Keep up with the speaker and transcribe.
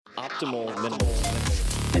optimal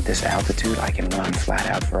minimalism. At this altitude, I can run flat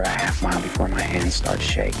out for a half mile before my hands start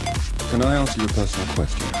shaking. Can I ask you a personal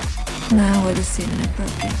question? Now would seem an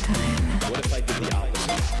appropriate time. What if I did the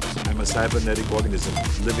opposite? I'm a cybernetic organism,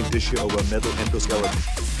 living tissue over a metal endoskeleton.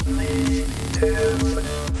 Tim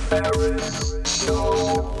Ferriss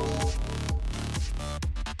Show.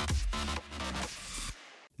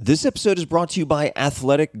 This episode is brought to you by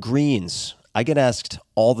Athletic Greens. I get asked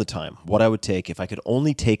all the time what I would take if I could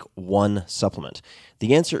only take one supplement.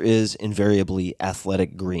 The answer is invariably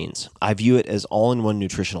Athletic Greens. I view it as all-in-one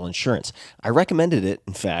nutritional insurance. I recommended it,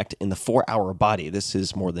 in fact, in the 4-Hour Body. This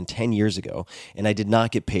is more than 10 years ago, and I did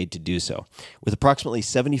not get paid to do so. With approximately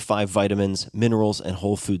 75 vitamins, minerals, and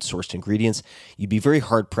whole food-sourced ingredients, you'd be very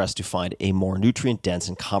hard-pressed to find a more nutrient-dense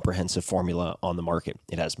and comprehensive formula on the market.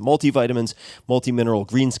 It has multivitamins, multi-mineral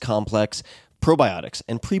greens complex, probiotics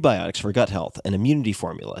and prebiotics for gut health, an immunity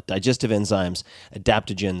formula, digestive enzymes,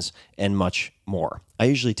 adaptogens, and much more. I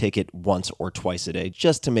usually take it once or twice a day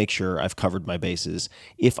just to make sure I've covered my bases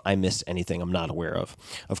if I missed anything I'm not aware of.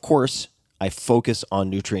 Of course, I focus on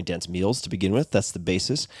nutrient-dense meals to begin with. That's the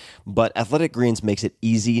basis. But Athletic Greens makes it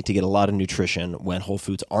easy to get a lot of nutrition when whole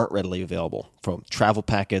foods aren't readily available. From travel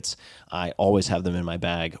packets, I always have them in my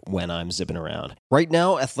bag when I'm zipping around. Right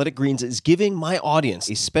now, Athletic Greens is giving my audience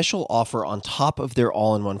a special offer on top of their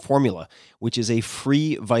all-in-one formula, which is a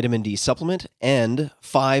free vitamin D supplement and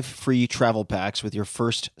 5 free travel packs with your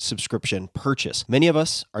first subscription purchase. Many of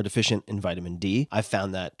us are deficient in vitamin D. I've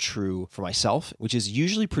found that true for myself, which is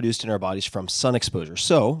usually produced in our bodies from sun exposure.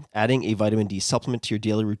 So, adding a vitamin D supplement to your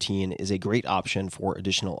daily routine is a great option for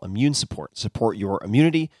additional immune support. Support your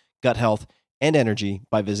immunity, gut health, and energy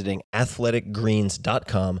by visiting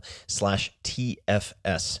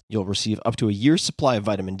athleticgreens.com/TFS. You'll receive up to a year's supply of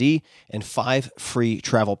vitamin D and 5 free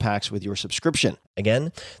travel packs with your subscription.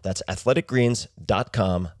 Again, that's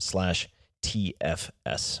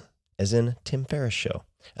athleticgreens.com/TFS, as in Tim Ferriss Show.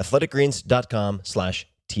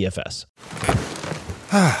 athleticgreens.com/TFS.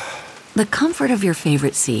 The comfort of your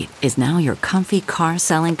favorite seat is now your comfy car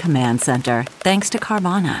selling command center, thanks to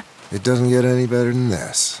Carvana. It doesn't get any better than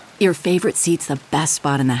this. Your favorite seat's the best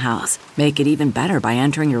spot in the house. Make it even better by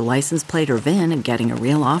entering your license plate or VIN and getting a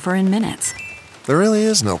real offer in minutes. There really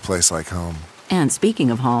is no place like home. And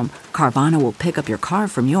speaking of home, Carvana will pick up your car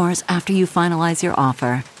from yours after you finalize your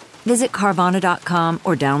offer. Visit Carvana.com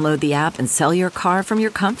or download the app and sell your car from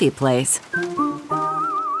your comfy place.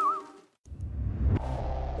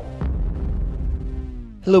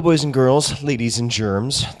 Hello, boys and girls, ladies and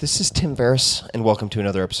germs. This is Tim Ferriss, and welcome to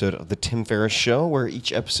another episode of The Tim Ferriss Show, where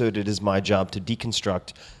each episode it is my job to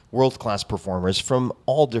deconstruct world-class performers from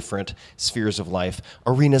all different spheres of life,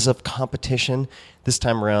 arenas of competition. This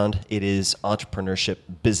time around, it is entrepreneurship,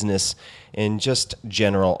 business, and just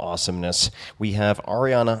general awesomeness. We have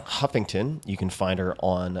Arianna Huffington. You can find her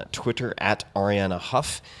on Twitter at Arianna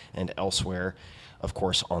Huff and elsewhere, of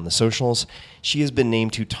course, on the socials. She has been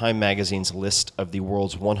named to Time Magazine's list of the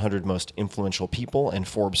world's 100 most influential people and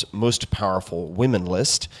Forbes' most powerful women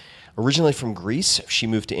list. Originally from Greece, she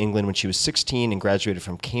moved to England when she was 16 and graduated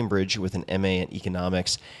from Cambridge with an MA in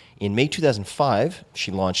economics. In May 2005,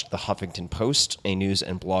 she launched the Huffington Post, a news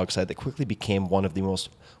and blog site that quickly became one of the most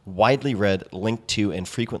widely read, linked to, and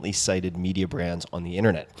frequently cited media brands on the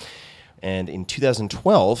internet. And in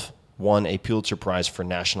 2012, won a Pulitzer Prize for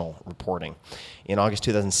national reporting. In August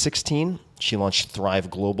 2016, she launched Thrive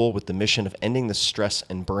Global with the mission of ending the stress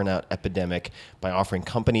and burnout epidemic by offering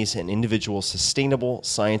companies and individuals sustainable,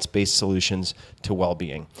 science-based solutions to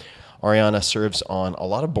well-being. Arianna serves on a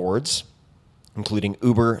lot of boards, including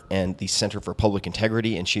Uber and the Center for Public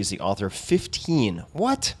Integrity, and she's the author of 15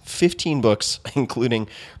 books, including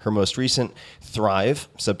her most recent, Thrive,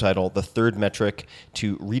 subtitle, The Third Metric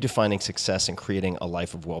to Redefining Success and Creating a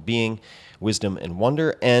Life of Well-Being, Wisdom and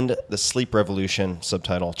Wonder, and The Sleep Revolution,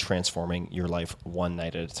 subtitle, Transforming Your Life One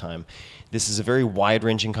Night at a Time. This is a very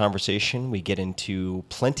wide-ranging conversation. We get into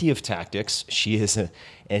plenty of tactics. She is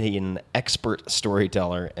an expert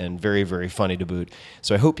storyteller and very, very funny to boot.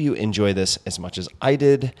 So I hope you enjoy this as much as I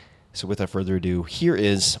did. So without further ado, here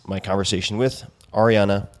is my conversation with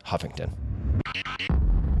Arianna Huffington.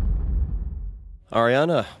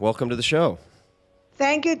 Arianna, welcome to the show.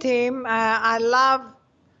 Thank you, Tim. I love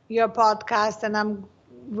your podcast, and I'm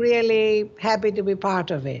really happy to be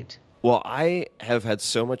part of it. Well, I have had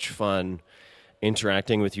so much fun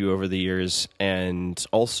interacting with you over the years and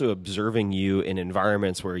also observing you in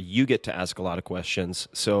environments where you get to ask a lot of questions.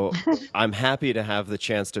 So I'm happy to have the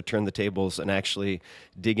chance to turn the tables and actually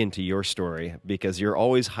dig into your story, because you're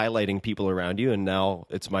always highlighting people around you, and now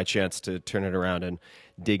it's my chance to turn it around and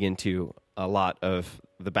dig into a lot of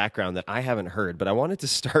the background that I haven't heard, but I wanted to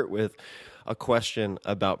start with a question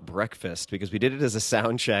about breakfast because we did it as a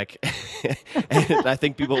sound check, and I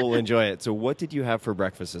think people will enjoy it. So what did you have for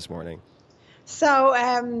breakfast this morning? So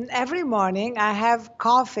every morning I have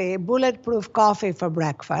coffee, bulletproof coffee for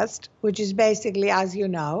breakfast, which is basically, as you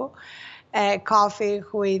know, coffee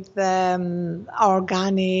with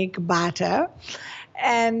organic butter.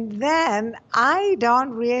 And then I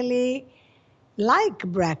don't really like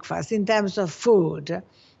breakfast in terms of food.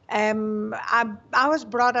 I was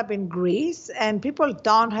brought up in Greece, and people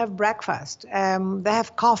don't have breakfast. They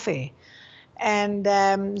have coffee.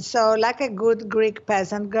 And so like a good Greek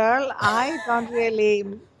peasant girl, I don't really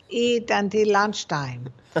eat until lunchtime.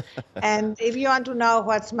 And if you want to know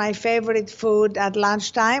what's my favorite food at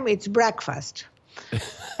lunchtime, it's breakfast.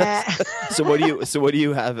 So what do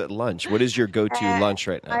you have at lunch? What is your go-to lunch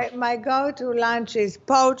right now? My go-to lunch is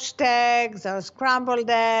poached eggs or scrambled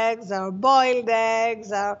eggs or boiled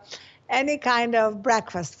eggs or any kind of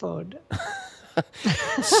breakfast food.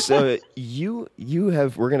 So we're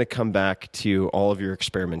going to come back to all of your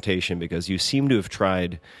experimentation because you seem to have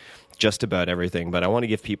tried just about everything, but I want to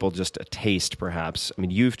give people just a taste perhaps. I mean,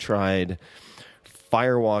 you've tried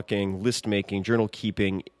firewalking, list making, journal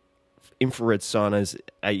keeping, infrared saunas.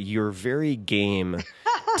 You're very game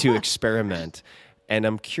to experiment. And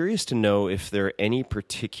I'm curious to know if there are any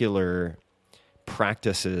particular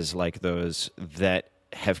practices like those that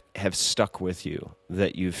have stuck with you,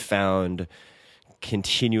 that you've found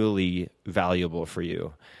continually valuable for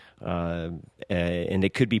you. And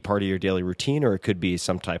it could be part of your daily routine, or it could be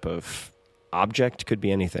some type of object, could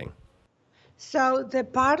be anything. So the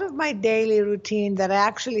part of my daily routine that I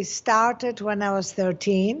actually started when I was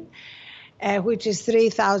 13, which is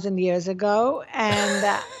 3,000 years ago,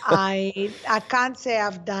 and I can't say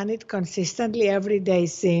I've done it consistently every day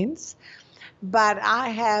since, but I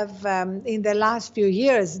have in the last few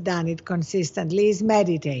years done it consistently, is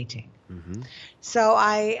meditating. Mm-hmm. So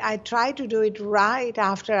I try to do it right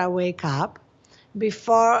after I wake up,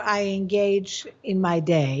 before I engage in my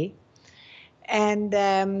day. And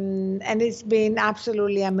it's been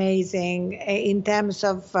absolutely amazing in terms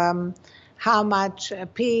of how much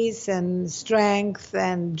peace and strength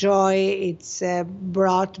and joy it's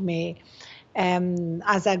brought me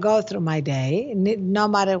as I go through my day, no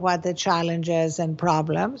matter what the challenges and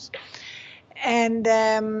problems. And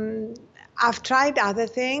I've tried other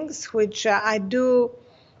things, which I do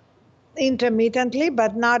intermittently,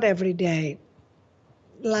 but not every day,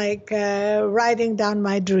 like writing down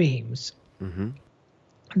my dreams. Mm-hmm.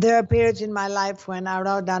 There are periods in my life when I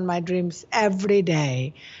wrote down my dreams every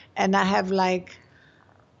day, and I have like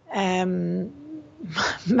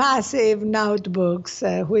massive notebooks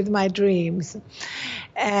with my dreams.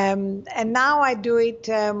 And now I do it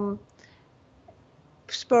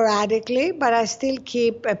sporadically, but I still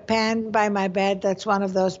keep a pen by my bed. That's one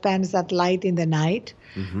of those pens that light in the night.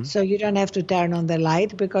 Mm-hmm. So you don't have to turn on the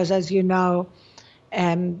light because, as you know,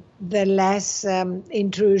 the less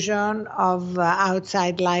intrusion of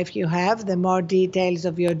outside life you have, the more details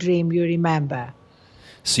of your dream you remember.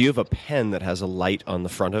 So you have a pen that has a light on the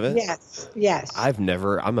front of it? Yes.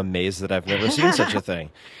 I'm amazed that I've never seen such a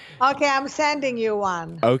thing. Okay, I'm sending you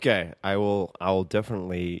one. Okay, I'll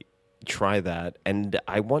definitely try that. And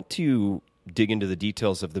I want to dig into the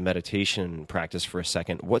details of the meditation practice for a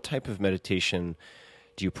second. What type of meditation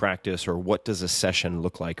do you practice, or what does a session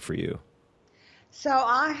look like for you? So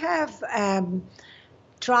I have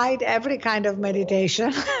tried every kind of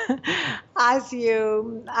meditation. as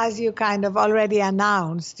you kind of already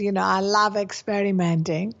announced, I love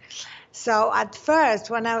experimenting. So at first,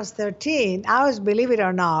 when I was 13, I was, believe it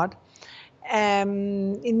or not,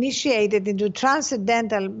 initiated into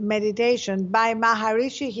transcendental meditation by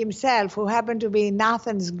Maharishi himself, who happened to be in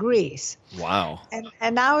Athens, Greece. Wow.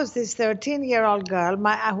 And I was this 13-year-old girl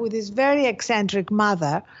with this very eccentric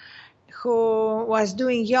mother who was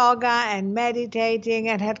doing yoga and meditating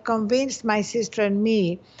and had convinced my sister and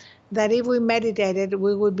me that if we meditated,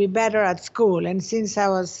 we would be better at school. And since I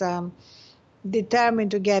was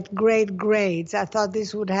determined to get great grades, I thought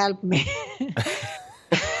this would help me.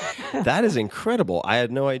 That is incredible. I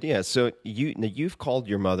had no idea. So you've called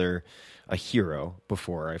your mother a hero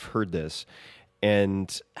before. I've heard this.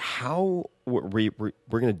 And how we're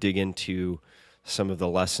going to dig into some of the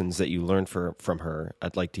lessons that you learned from her.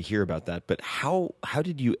 I'd like to hear about that. But how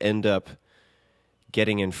did you end up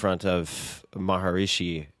getting in front of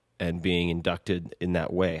Maharishi and being inducted in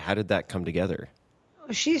that way? How did that come together?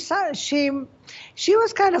 She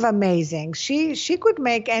was kind of amazing. She could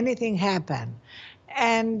make anything happen.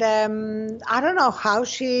 And I don't know how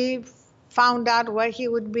she found out where he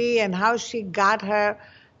would be and how she got her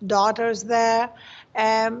daughters there.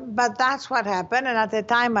 But that's what happened. And at the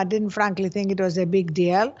time, I didn't frankly think it was a big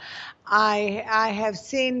deal. I have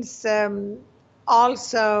since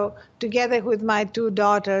also, together with my two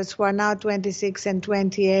daughters, who are now 26 and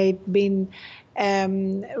 28, been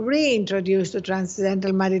reintroduced to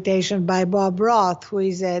Transcendental Meditation by Bob Roth, who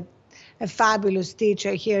is a fabulous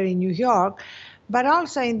teacher here in New York. But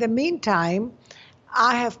also in the meantime,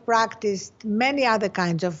 I have practiced many other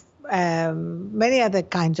kinds of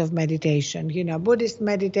meditation, Buddhist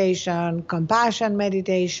meditation, compassion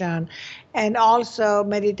meditation, and also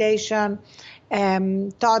meditation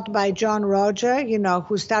taught by John Roger,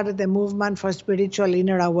 who started the movement for spiritual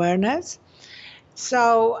inner awareness.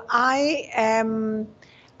 So I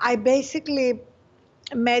basically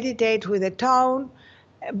meditate with a tone,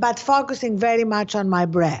 but focusing very much on my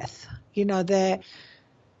breath.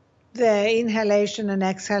 The inhalation and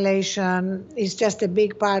exhalation is just a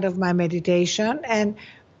big part of my meditation. And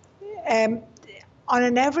on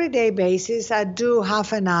an everyday basis, I do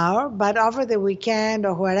half an hour, but over the weekend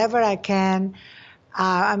or wherever I can,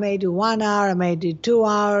 I may do 1 hour, I may do 2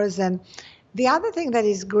 hours. And the other thing that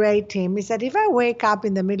is great, Tim, is that if I wake up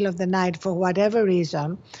in the middle of the night for whatever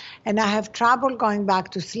reason, and I have trouble going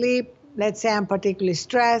back to sleep, let's say I'm particularly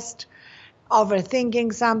stressed,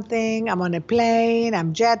 overthinking something, I'm on a plane,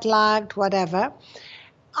 I'm jet lagged, whatever,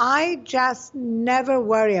 I just never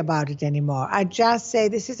worry about it anymore. I just say,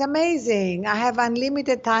 this is amazing. I have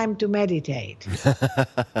unlimited time to meditate.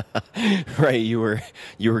 Right. You were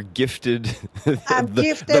gifted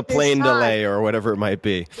gifted the plane delay or whatever it might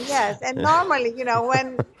be. Yes. And normally,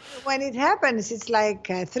 when it happens, it's like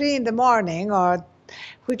 3 a.m,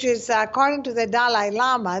 which is, according to the Dalai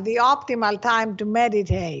Lama, the optimal time to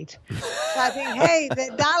meditate. So I think, hey,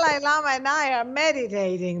 the Dalai Lama and I are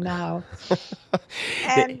meditating now.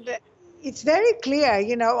 And it's very clear,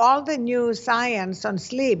 all the new science on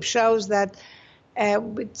sleep shows that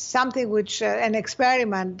it's something which, an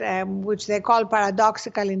experiment, which they call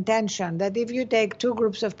paradoxical intention, that if you take two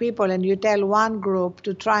groups of people and you tell one group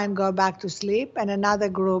to try and go back to sleep and another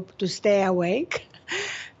group to stay awake,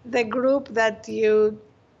 the group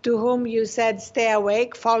to whom you said stay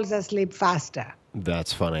awake falls asleep faster.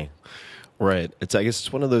 That's funny. Right. I guess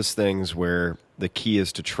it's one of those things where the key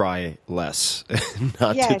is to try less,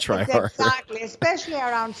 not to try harder. Exactly, especially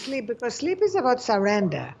around sleep, because sleep is about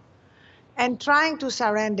surrender. And trying to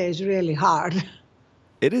surrender is really hard.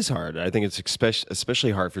 It is hard. I think it's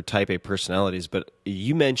especially hard for type A personalities. But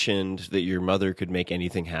you mentioned that your mother could make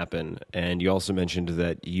anything happen. And you also mentioned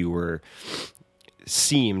that you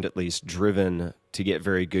seemed at least driven to get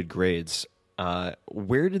very good grades.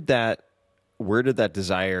 Where did that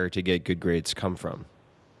desire to get good grades come from?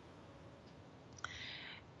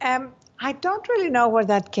 I don't really know where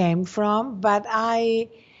that came from, but I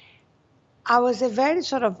was a very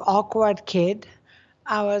sort of awkward kid.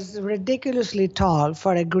 I was ridiculously tall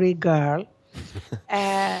for a Greek girl.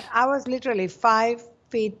 I was literally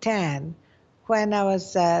 5'10" when I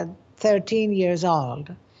was 13 years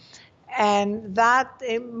old. And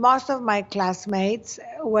most of my classmates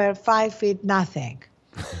were 5 feet nothing.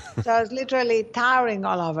 So I was literally towering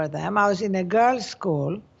all over them. I was in a girls'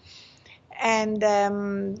 school. And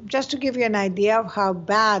just to give you an idea of how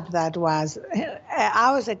bad that was,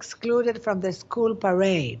 I was excluded from the school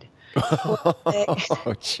parade. Oh,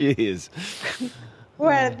 jeez.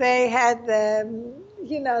 Where they had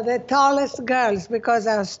the tallest girls because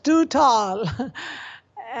I was too tall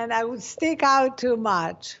and I would stick out too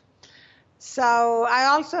much. So I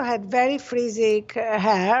also had very frizzy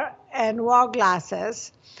hair and wore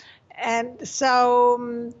glasses. And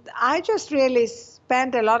so I just really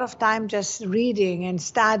spent a lot of time just reading and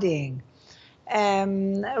studying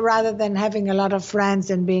rather than having a lot of friends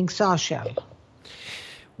and being social.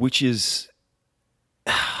 Which is,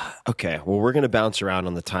 okay, well, we're going to bounce around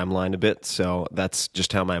on the timeline a bit, so that's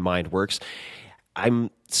just how my mind works. I'm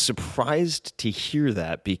surprised to hear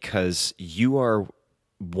that because you are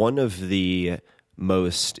one of the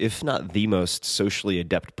most, if not the most socially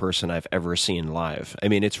adept person I've ever seen live. I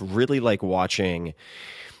mean, it's really like watching,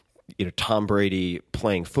 Tom Brady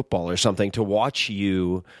playing football or something, to watch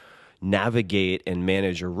you navigate and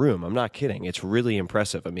manage a room. I'm not kidding. It's really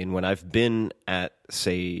impressive. I mean, when I've been at,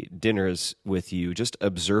 say, dinners with you, just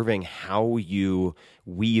observing how you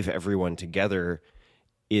weave everyone together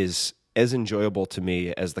is as enjoyable to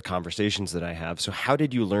me as the conversations that I have. So how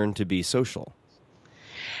did you learn to be social?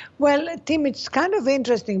 Well, Tim, it's kind of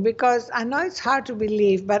interesting because I know it's hard to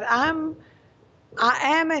believe, but I am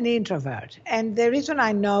an introvert. And the reason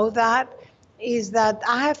I know that is that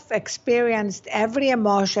I have experienced every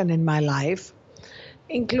emotion in my life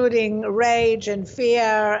including rage and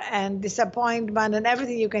fear and disappointment and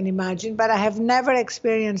everything you can imagine, but I have never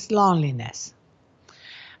experienced loneliness.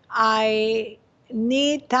 I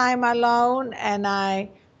need time alone, and I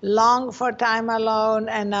long for time alone,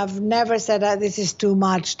 and I've never said that this is too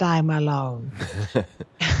much time alone.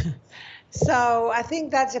 So I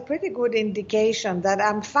think that's a pretty good indication that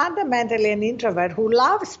I'm fundamentally an introvert who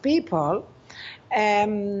loves people,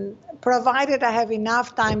 provided I have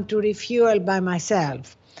enough time to refuel by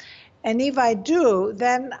myself. And if I do,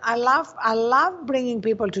 then I love bringing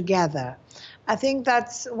people together. I think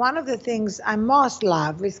that's one of the things I most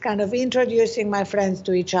love, is kind of introducing my friends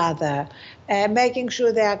to each other, making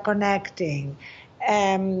sure they are connecting,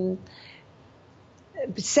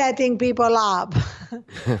 setting people up.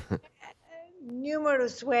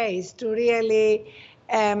 Numerous ways to really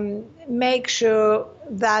make sure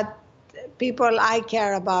that people I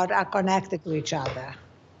care about are connected to each other.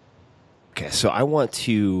 Okay, so I want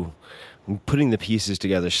to, putting the pieces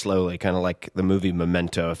together slowly, kind of like the movie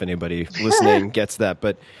Memento, if anybody listening gets that.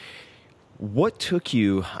 But what took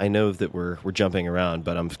you, I know that we're jumping around,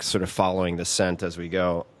 but I'm sort of following the scent as we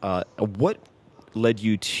go. What led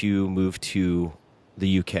you to move to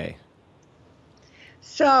the UK?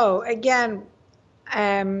 So again,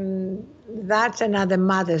 that's another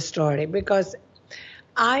mother story, because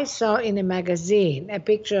I saw in a magazine a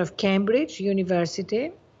picture of Cambridge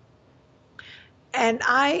University, and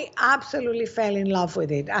I absolutely fell in love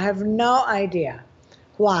with it. I have no idea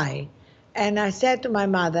why. And I said to my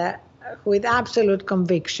mother, with absolute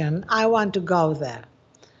conviction, I want to go there.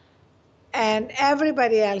 And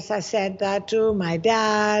everybody else I said that to, my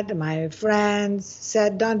dad, my friends,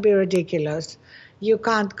 said, don't be ridiculous. You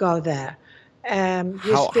can't go there.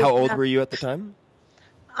 How old were you at the time?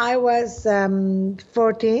 I was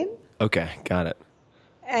 14. Okay, got it.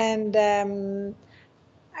 And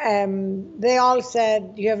they all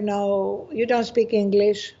said, you don't speak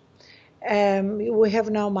English. We have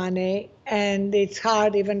no money, and it's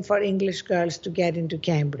hard even for English girls to get into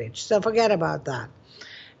Cambridge. So forget about that.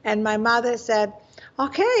 And my mother said,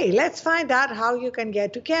 okay, let's find out how you can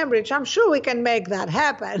get to Cambridge. I'm sure we can make that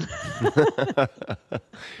happen.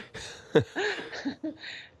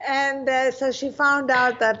 And so she found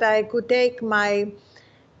out that I could take my,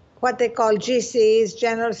 what they call GCs,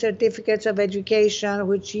 General Certificates of Education,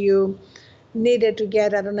 which you needed to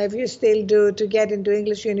get, I don't know if you still do, to get into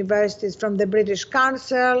English universities from the British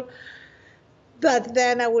Council. But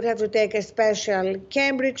then I would have to take a special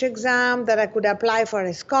Cambridge exam that I could apply for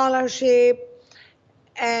a scholarship.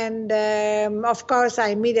 And of course, I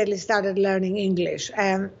immediately started learning English.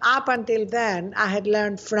 And up until then, I had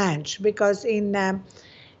learned French, because in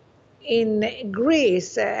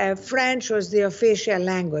Greece, French was the official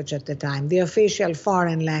language at the time, the official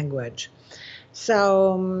foreign language.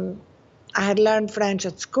 So I had learned French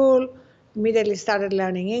at school, immediately started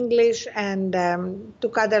learning English, and to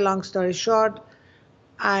cut a long story short,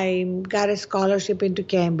 I got a scholarship into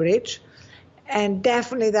Cambridge. And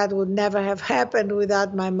definitely that would never have happened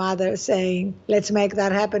without my mother saying, let's make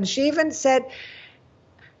that happen. She even said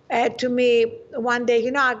to me one day,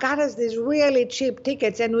 I got us these really cheap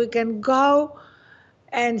tickets and we can go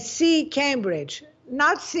and see Cambridge.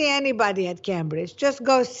 Not see anybody at Cambridge, just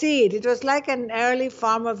go see it. It was like an early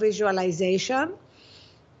form of visualization.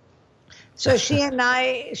 So she and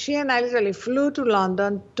I literally flew to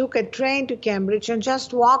London, took a train to Cambridge, and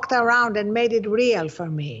just walked around and made it real for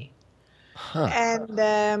me. Huh. And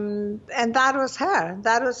that was her.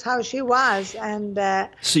 That was how she was. And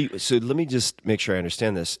so let me just make sure I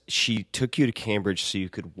understand this. She took you to Cambridge so you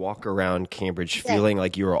could walk around Cambridge feeling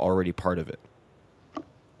like you were already part of it.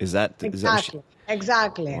 Is that exactly?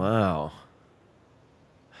 Exactly. Wow.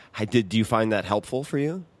 Do you find that helpful for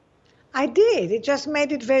you? I did. It just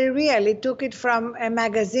made it very real. It took it from a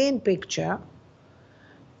magazine picture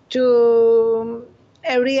to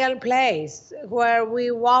a real place where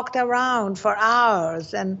we walked around for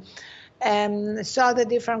hours and saw the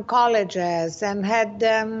different colleges and had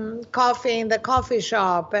coffee in the coffee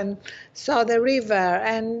shop and saw the river.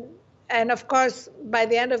 And of course, by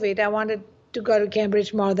the end of it, I wanted to go to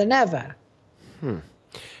Cambridge more than ever.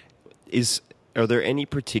 Are there any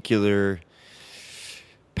particular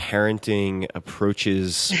parenting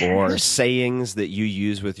approaches or sayings that you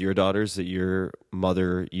use with your daughters that your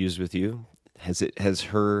mother used with you? Has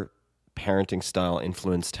her parenting style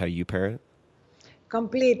influenced how you parent?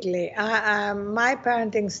 Completely. My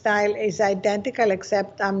parenting style is identical,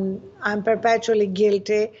 except I'm perpetually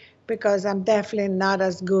guilty because I'm definitely not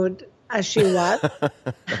as good as she was.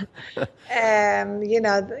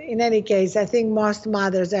 In any case, I think most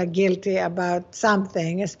mothers are guilty about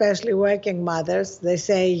something, especially working mothers. They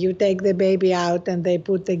say you take the baby out and they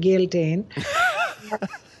put the guilt in.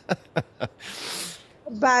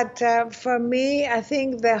 But for me, I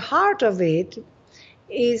think the heart of it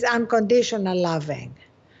is unconditional loving.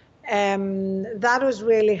 That was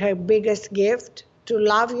really her biggest gift, to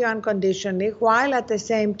love you unconditionally, while at the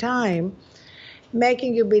same time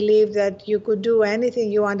making you believe that you could do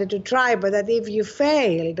anything you wanted to try, but that if you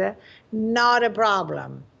failed, not a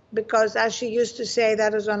problem. Because as she used to say,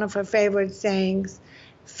 that was one of her favorite sayings,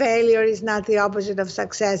 failure is not the opposite of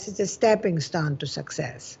success, it's a stepping stone to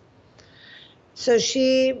success. So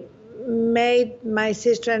she made my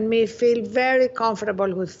sister and me feel very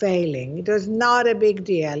comfortable with failing. It was not a big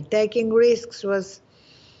deal. Taking risks was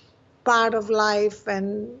part of life,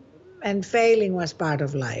 and failing was part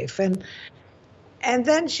of life. And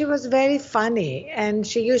then she was very funny, and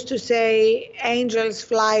she used to say angels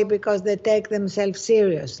fly because they take themselves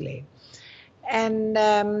seriously. And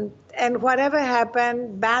whatever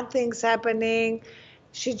happened, bad things happening,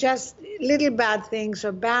 she just, little bad things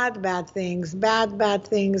or bad things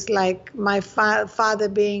like my father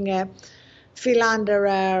being a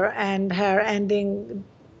philanderer and her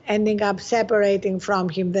ending up separating from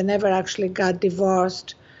him. They never actually got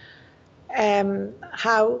divorced.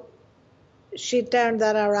 How she turned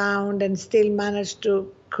that around and still managed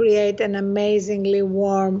to create an amazingly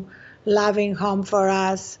warm, loving home for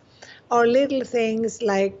us. Or little things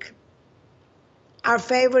like our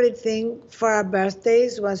favorite thing for our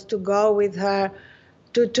birthdays was to go with her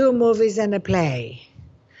to 2 movies and a play.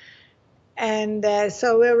 And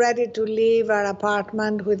so we're ready to leave our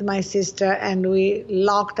apartment with my sister, and we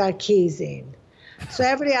locked our keys in. So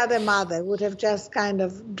every other mother would have just kind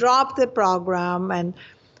of dropped the program and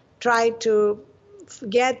tried to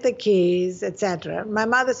get the keys, etc. My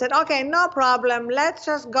mother said, okay, no problem. Let's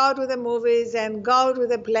just go to the movies and go to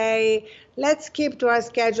the play. Let's keep to our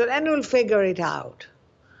schedule and we'll figure it out.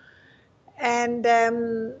 And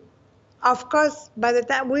of course, by the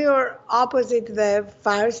time we were opposite the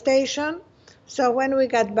fire station, so when we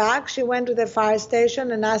got back, she went to the fire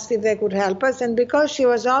station and asked if they could help us. And because she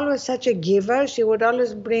was always such a giver, she would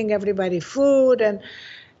always bring everybody food and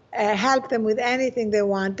help them with anything they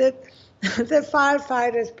wanted. The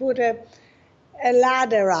firefighters put a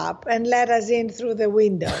ladder up and let us in through the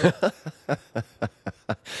window.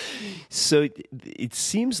 So it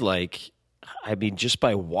seems like, I mean, just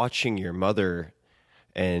by watching your mother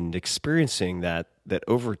and experiencing that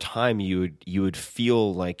over time you would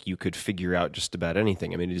feel like you could figure out just about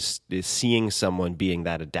anything. I mean, is seeing someone being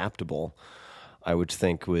that adaptable, I would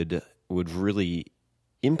think would really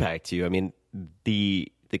impact you. I mean,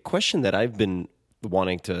 the question that I've been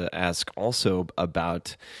wanting to ask also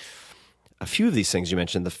about a few of these things you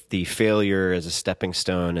mentioned, the failure as a stepping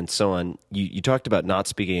stone and so on. You talked about not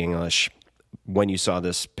speaking English when you saw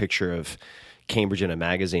this picture of Cambridge in a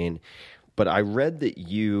magazine, but I read that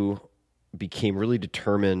you became really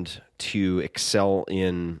determined to excel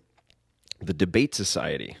in the debate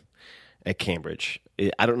society at Cambridge.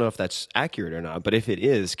 I don't know if that's accurate or not, but if it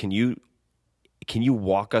is, can you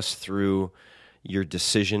walk us through your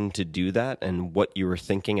decision to do that and what you were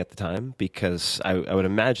thinking at the time? Because I would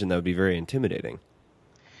imagine that would be very intimidating.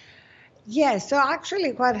 Yes, so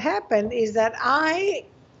actually what happened is that I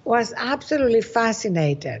was absolutely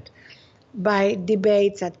fascinated by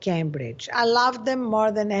debates at Cambridge. I loved them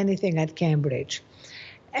more than anything at Cambridge.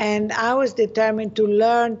 And I was determined to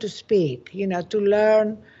learn to speak, to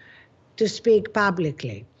learn to speak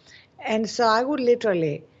publicly. And so I would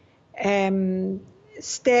literally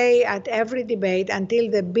stay at every debate until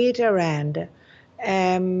the bitter end.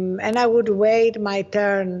 And I would wait my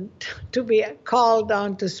turn to be called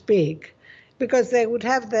on to speak, because they would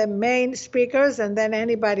have the main speakers and then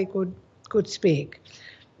anybody could speak.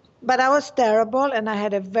 But I was terrible, and I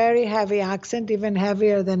had a very heavy accent, even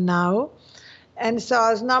heavier than now. And so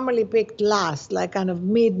I was normally picked last, like kind of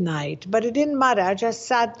midnight. But it didn't matter. I just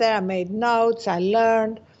sat there, I made notes, I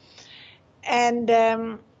learned. And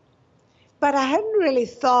but I hadn't really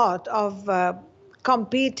thought of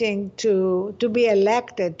competing to be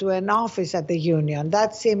elected to an office at the union.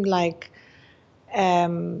 That seemed like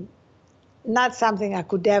not something I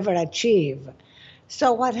could ever achieve.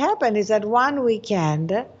 So what happened is that one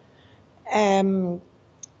weekend, when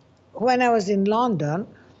I was in London,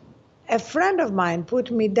 a friend of mine put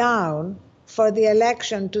me down for the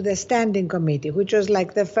election to the standing committee, which was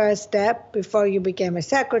like the first step before you became a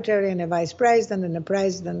secretary and a vice president and a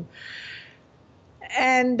president.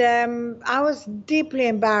 And I was deeply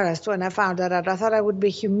embarrassed when I found that out. I thought I would be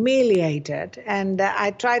humiliated. And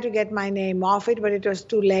I tried to get my name off it, but it was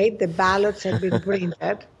too late. The ballots had been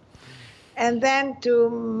printed. And then, to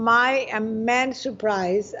my immense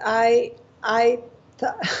surprise, I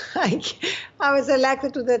was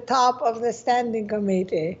elected to the top of the standing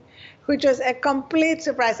committee, which was a complete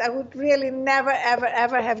surprise. I would really never, ever,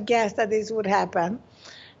 ever have guessed that this would happen.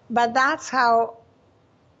 But that's how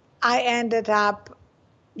I ended up,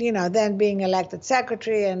 then being elected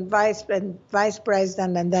secretary and vice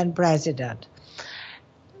president and then president.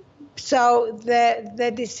 So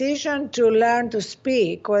the decision to learn to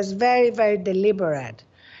speak was very, very deliberate.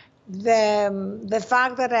 The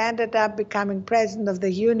fact that I ended up becoming president of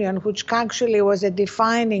the union, which actually was a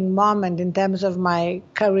defining moment in terms of my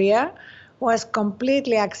career, was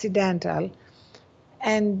completely accidental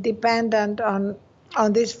and dependent on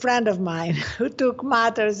this friend of mine who took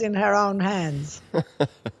matters in her own hands.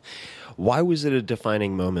 Why was it a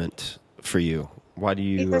defining moment for you?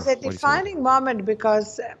 It was a defining moment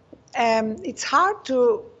because it's hard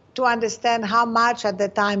to understand how much at the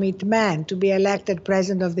time it meant to be elected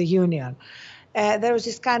president of the union. There was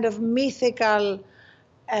this kind of mythical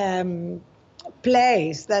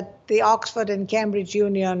place that the Oxford and Cambridge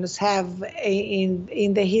unions have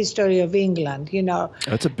in the history of England,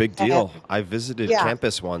 That's a big deal. I visited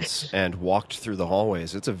campus once and walked through the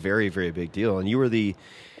hallways. It's a very, very big deal. And you were the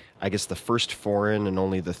first foreign and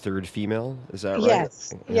only the third female. Is that right?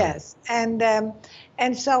 Yes, yes.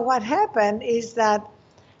 And so what happened is that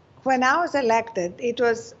when I was elected, it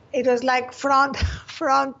was like front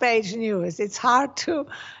page news. It's hard to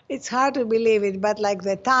believe it, but like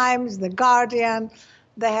the Times, the Guardian,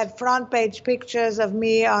 they had front page pictures of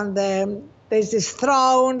me on there's this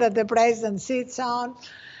throne that the president sits on,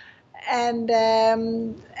 and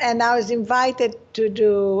I was invited to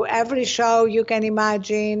do every show you can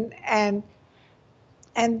imagine, and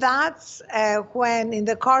that's when, in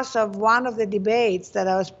the course of one of the debates that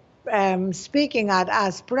I was speaking at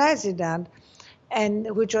as president,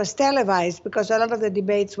 and which was televised because a lot of the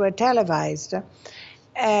debates were televised,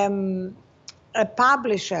 a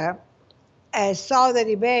publisher saw the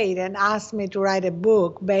debate and asked me to write a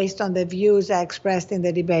book based on the views I expressed in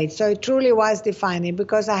the debate. So it truly was defining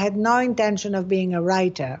because I had no intention of being a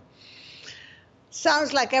writer.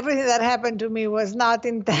 Sounds like everything that happened to me was not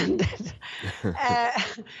intended.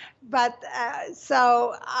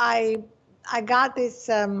 So I got this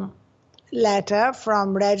letter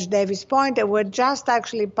from Reg Davis Poynter, who had just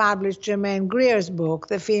actually published Germaine Greer's book,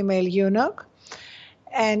 The Female Eunuch.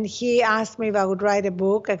 And he asked me if I would write a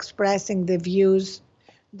book expressing the views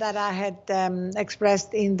that I had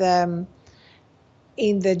expressed in the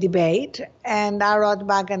debate. And I wrote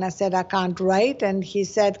back and I said, I can't write. And he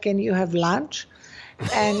said, can you have lunch?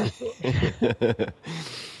 And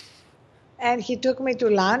and he took me to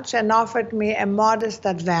lunch and offered me a modest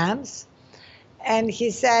advance. And he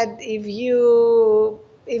said,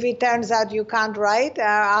 if it turns out you can't write,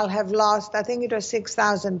 I'll have lost, I think it was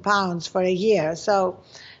 £6,000 for a year. So,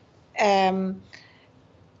 and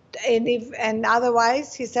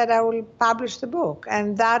otherwise, he said, I will publish the book.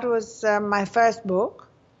 And that was my first book.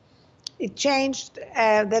 It changed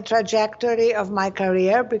the trajectory of my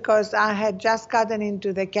career because I had just gotten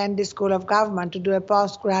into the Kennedy School of Government to do a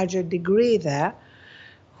postgraduate degree there,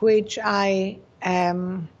 which I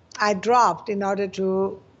dropped in order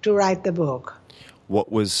to write the book.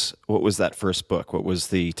 What was that first book? What was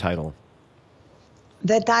the title?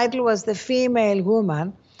 The title was The Female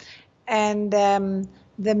Woman, and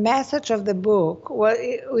the message of the book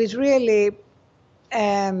was really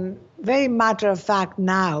very matter of fact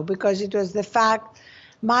now, because it was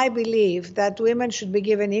my belief that women should be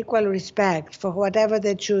given equal respect for whatever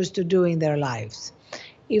they choose to do in their lives.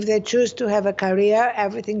 If they choose to have a career,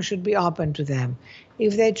 everything should be open to them.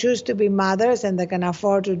 If they choose to be mothers and they can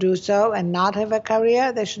afford to do so and not have a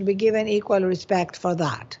career, they should be given equal respect for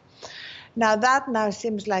that. Now, that now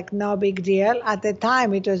seems like no big deal. At the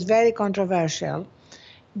time, it was very controversial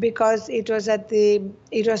because it was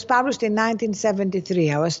published in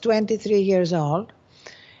 1973. I was 23 years old.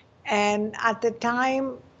 And at the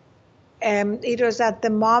time, it was at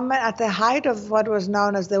the height of what was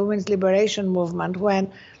known as the women's liberation movement,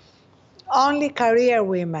 when only career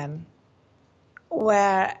women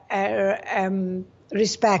were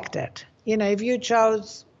respected. If you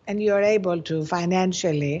chose and you're able to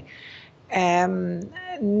financially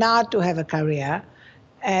not to have a career,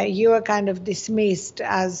 you were kind of dismissed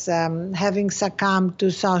as having succumbed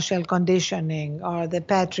to social conditioning or the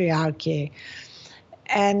patriarchy.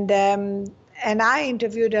 And I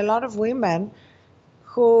interviewed a lot of women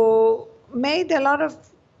who made a lot of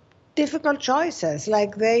difficult choices.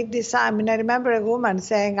 Like they decide. I mean, I remember a woman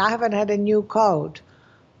saying, "I haven't had a new coat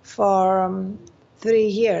for 3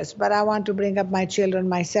 years, but I want to bring up my children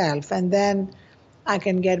myself, and then I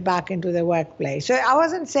can get back into the workplace." So I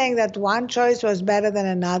wasn't saying that one choice was better than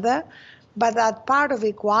another, but that part of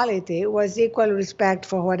equality was equal respect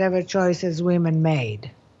for whatever choices women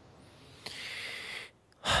made.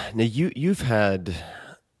 Now, you've had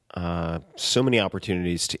so many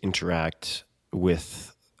opportunities to interact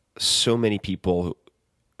with so many people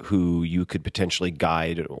who you could potentially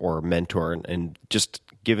guide or mentor, and just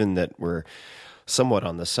given that we're somewhat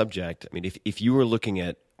on the subject, I mean, if you were looking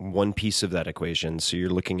at one piece of that equation, so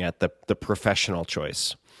you're looking at the professional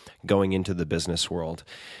choice going into the business world,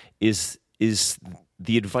 is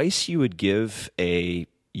the advice you would give a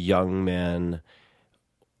young man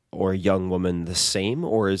or a young woman the same,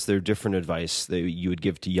 or is there different advice that you would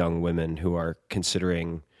give to young women who are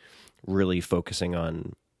considering really focusing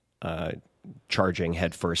on charging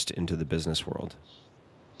headfirst into the business world?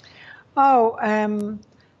 Oh,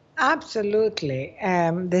 absolutely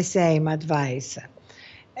the same advice.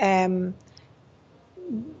 The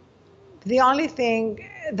only thing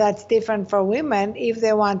that's different for women, if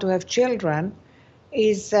they want to have children,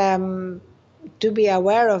 is to be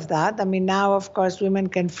aware of that. I mean, now, of course, women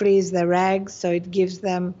can freeze their eggs, so it gives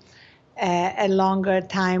them a longer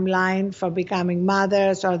timeline for becoming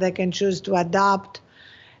mothers, or they can choose to adopt.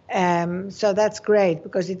 So that's great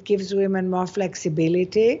because it gives women more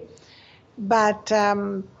flexibility. But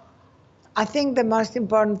I think the most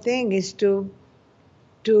important thing is to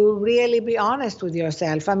really be honest with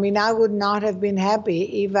yourself. I mean, I would not have been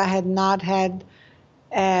happy if I had not had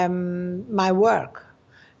my work.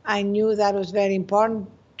 I knew that was very important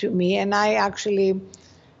to me, and I actually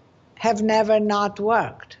have never not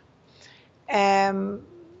worked. And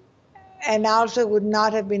I also would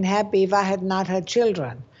not have been happy if I had not had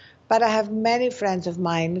children. But I have many friends of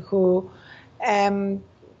mine who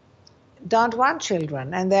don't want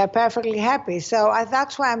children, and they're perfectly happy. So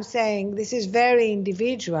that's why I'm saying this is very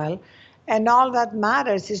individual, and all that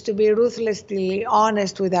matters is to be ruthlessly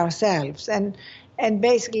honest with ourselves and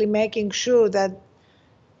basically making sure that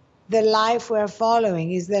the life we're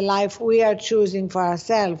following is the life we are choosing for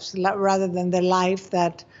ourselves, rather than the life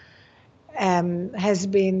that has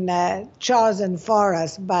been chosen for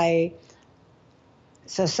us by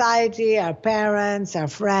society, our parents, our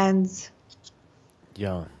friends.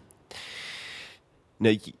 Yeah.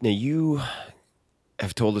 Now you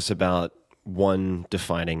have told us about one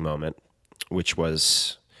defining moment, which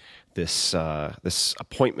was this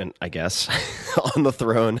appointment, I guess, on the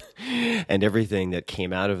throne, and everything that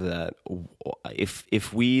came out of that.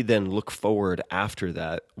 If we then look forward after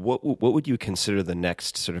that, what would you consider the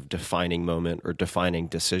next sort of defining moment or defining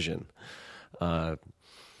decision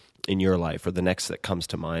in your life, or the next that comes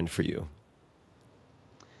to mind for you?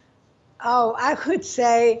 Oh, I would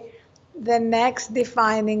say the next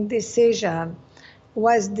defining decision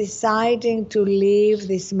was deciding to leave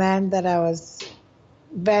this man that I was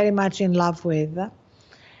very much in love with,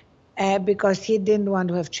 because he didn't want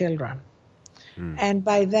to have children. And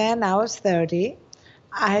by then I was 30.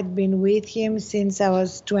 I had been with him since I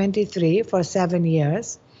was 23 for 7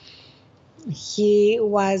 years. He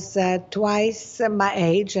was twice my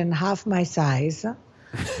age and half my size.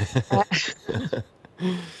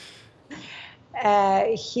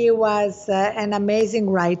 He was an amazing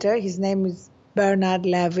writer. His name is Bernard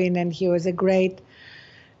Levin, and he was a great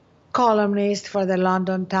columnist for the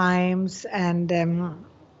London Times, and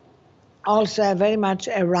also very much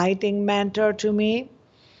a writing mentor to me.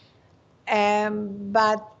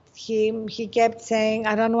 But he kept saying,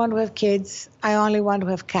 "I don't want to have kids. I only want to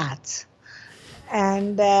have cats."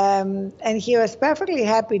 And he was perfectly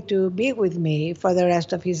happy to be with me for the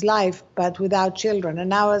rest of his life, but without children.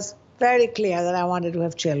 And I was very clear that I wanted to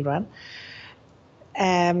have children.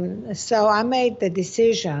 So I made the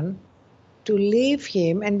decision to leave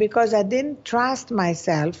him, and because I didn't trust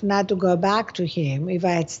myself not to go back to him if I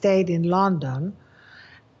had stayed in London,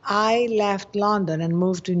 I left London and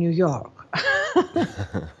moved to New York.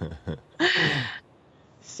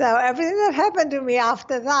 So everything that happened to me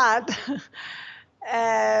after that,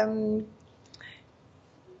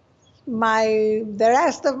 the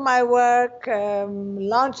rest of my work,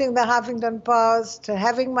 launching the Huffington Post,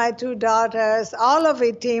 having my 2 daughters, all of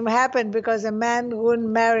it, team, happened because a man wouldn't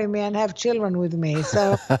marry me and have children with me.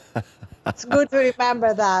 So it's good to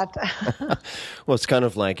remember that. Well, it's kind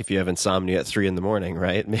of like if you have insomnia at 3 a.m,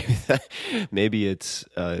 right? Maybe it's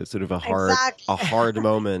sort of a hard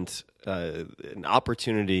moment, an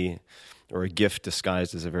opportunity or a gift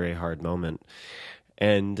disguised as a very hard moment.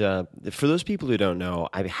 And for those people who don't know,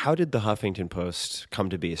 how did the Huffington Post come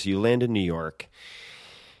to be? So you land in New York.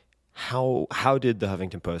 How did the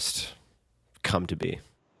Huffington Post come to be?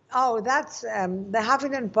 Oh, that's the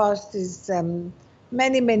Huffington Post is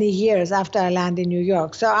many, many years after I landed in New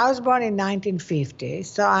York. So I was born in 1950,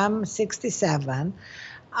 so I'm 67.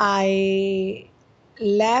 I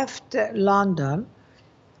left London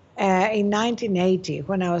in 1980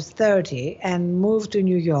 when I was 30 and moved to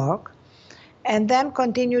New York and then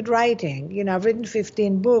continued writing. You know, I've written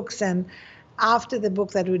 15 books, and after the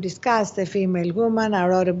book that we discussed, The Female Woman, I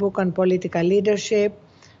wrote a book on political leadership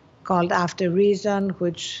called After Reason,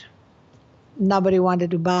 which nobody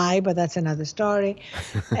wanted to buy, but that's another story.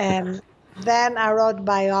 And then I wrote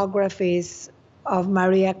biographies of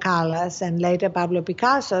Maria Callas and later Pablo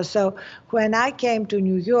Picasso. So when I came to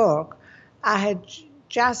New York, I had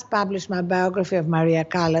just published my biography of Maria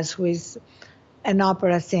Callas, who is an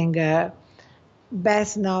opera singer,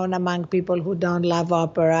 best known among people who don't love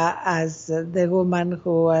opera as the woman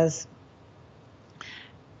who was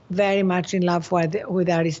very much in love with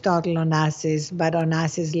Aristotle Onassis, but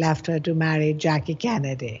Onassis left her to marry Jackie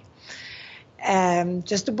Kennedy.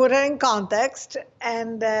 Just to put her in context.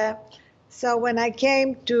 And so when I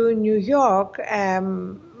came to New York,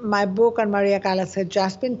 my book on Maria Callas had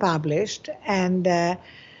just been published. And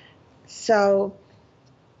so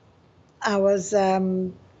I was,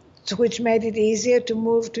 which made it easier to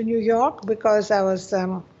move to New York because I was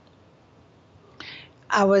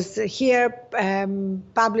here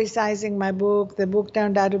publicizing my book. The book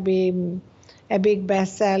turned out to be a big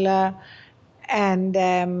bestseller, and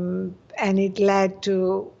it led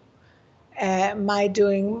to my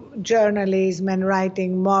doing journalism and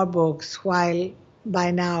writing more books while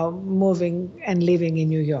by now moving and living in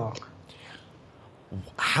New York.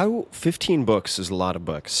 15 books is a lot of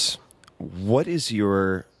books. What is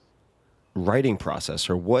your writing process,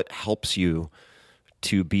 or what helps you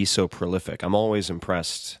to be so prolific? I'm always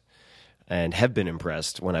impressed and have been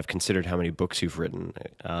impressed when I've considered how many books you've written.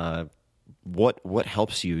 What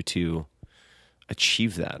helps you to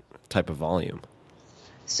achieve that type of volume?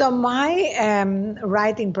 So my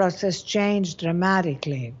writing process changed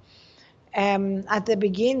dramatically. At the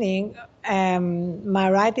beginning, my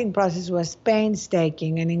writing process was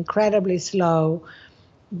painstaking and incredibly slow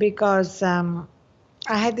because I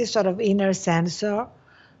had this sort of inner censor.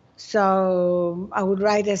 So I would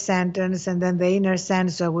write a sentence and then the inner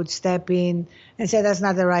censor would step in and say, that's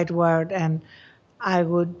not the right word. And I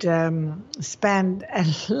would spend a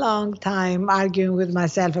long time arguing with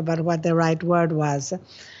myself about what the right word was.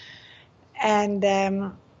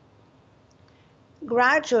 And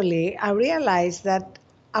gradually I realized that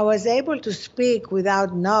I was able to speak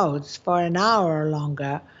without notes for an hour or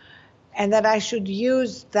longer, and that I should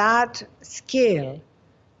use that skill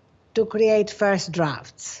to create first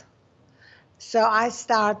drafts. So I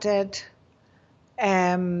started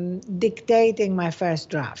dictating my first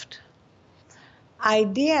draft.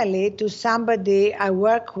 Ideally to somebody I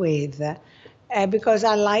work with, because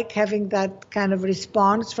I like having that kind of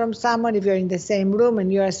response from someone. If you're in the same room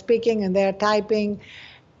and you're speaking and they're typing,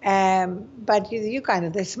 but you kind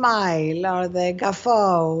of, they smile or they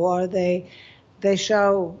guffaw or they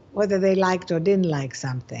show whether they liked or didn't like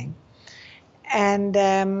something. And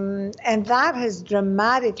that has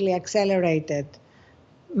dramatically accelerated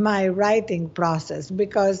my writing process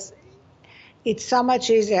because it's so much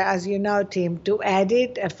easier, as you know, Tim, to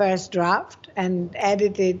edit a first draft and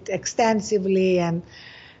edit it extensively and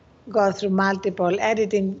go through multiple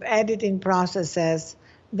editing processes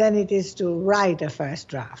than it is to write a first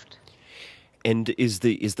draft. And is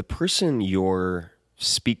the person you're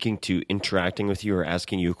speaking to interacting with you or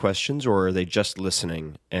asking you questions, or are they just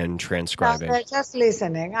listening and transcribing? No, they're just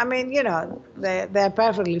listening. I mean, you know, they're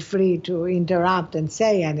perfectly free to interrupt and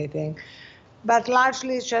say anything, but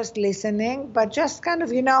largely it's just listening. But just kind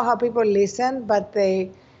of, you know how people listen, but they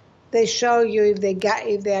show you if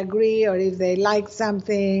they agree or if they like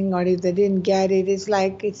something or if they didn't get it. It's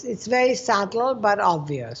like it's very subtle but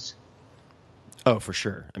obvious. Oh, for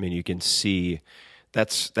sure. I mean, you can see.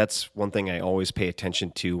 That's one thing I always pay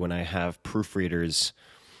attention to when I have proofreaders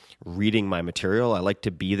reading my material. I like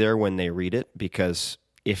to be there when they read it because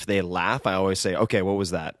if they laugh, I always say, "Okay, what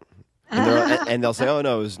was that?" And they'll say, "Oh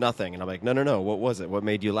no, it was nothing." And I'm like, "No, what was it? What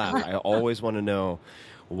made you laugh?" I always want to know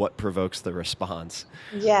what provokes the response.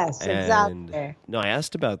 Yes, exactly. No, I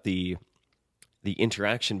asked about the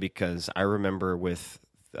interaction because I remember with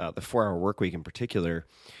the 4-Hour Workweek in particular,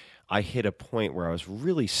 I hit a point where I was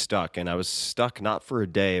really stuck, and I was stuck not for a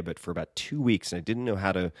day, but for about 2 weeks, and I didn't know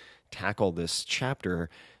how to tackle this chapter.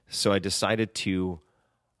 So I decided to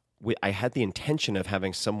I had the intention of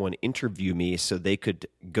having someone interview me so they could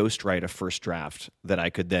ghostwrite a first draft that I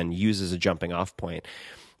could then use as a jumping off point.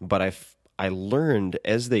 But I learned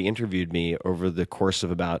as they interviewed me over the course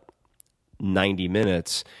of about 90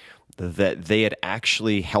 minutes that they had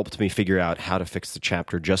actually helped me figure out how to fix the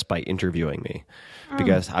chapter just by interviewing me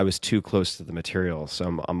because I was too close to the material.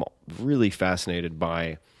 So I'm really fascinated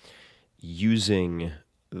by using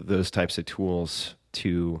those types of tools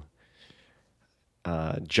to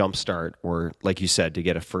jumpstart, or like you said, to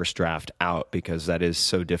get a first draft out, because that is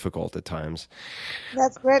so difficult at times.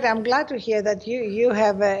 That's great. I'm glad to hear that you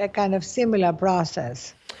have a kind of similar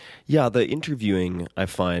process. Yeah, the interviewing, I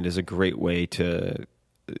find, is a great way to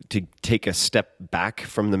take a step back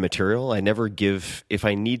from the material. I never give, if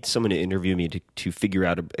I need someone to interview me to figure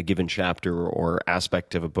out a given chapter or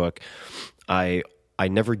aspect of a book, I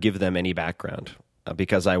never give them any background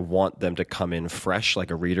because I want them to come in fresh,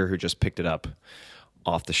 like a reader who just picked it up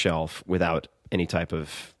off the shelf without any type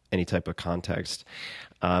of context.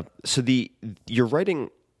 So you're writing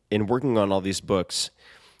and working on all these books.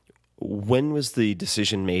 When was the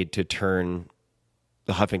decision made to turn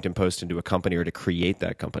the Huffington Post into a company, or to create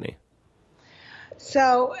that company?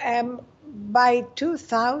 So by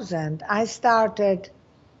 2000, I started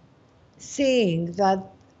seeing that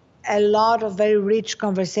a lot of very rich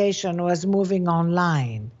conversation was moving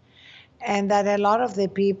online, and that a lot of the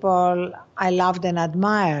people I loved and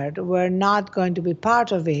admired were not going to be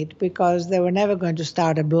part of it because they were never going to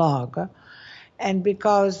start a blog. And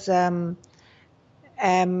because at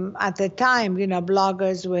the time,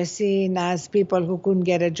 bloggers were seen as people who couldn't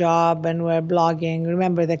get a job and were blogging.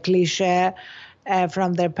 Remember the cliche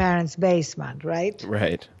from their parents' basement, right?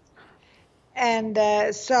 Right. And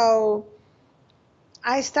so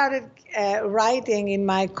I started writing in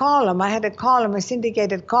my column. I had a column, a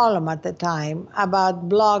syndicated column at the time about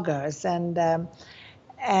bloggers, and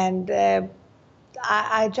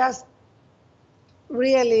I just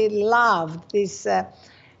really loved this.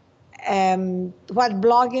 What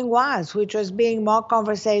blogging was, which was being more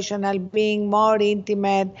conversational, being more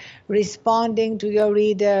intimate, responding to your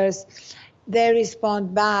readers, they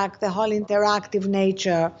respond back, the whole interactive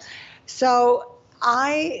nature. So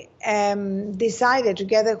I decided,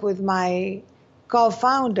 together with my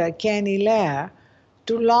co-founder, Kenny Lair,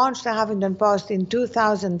 to launch the Huffington Post in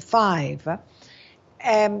 2005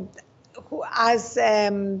 as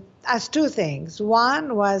two things.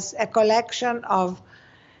 One was a collection of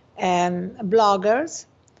bloggers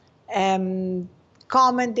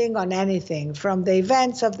commenting on anything, from the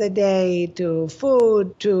events of the day to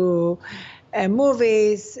food to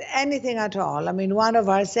movies, anything at all. I mean, one of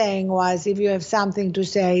our saying was, if you have something to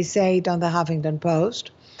say it on the Huffington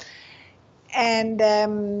Post. And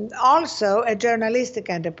also a journalistic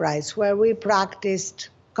enterprise where we practiced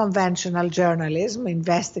conventional journalism,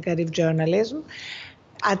 investigative journalism.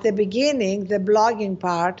 At the beginning, the blogging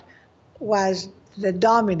part was the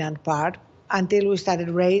dominant part until we started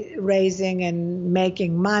raising and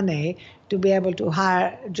making money to be able to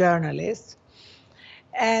hire journalists.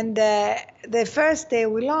 And the first day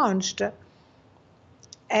we launched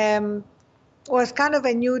was kind of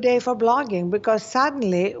a new day for blogging, because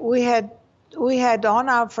suddenly we had on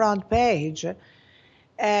our front page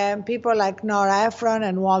people like Nora Ephron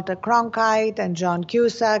and Walter Cronkite and John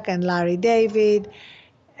Cusack and Larry David,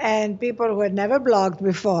 and people who had never blogged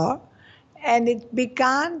before. And it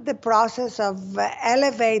began the process of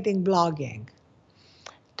elevating blogging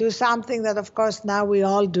to something that, of course, now we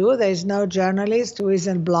all do. There's no journalist who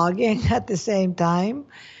isn't blogging at the same time.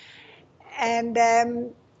 And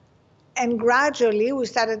gradually we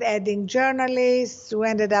started adding journalists. We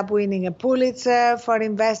ended up winning a Pulitzer for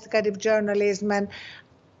investigative journalism. And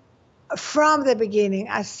from the beginning,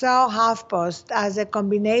 I saw HuffPost as a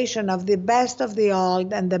combination of the best of the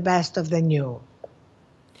old and the best of the new.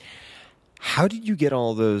 How did you get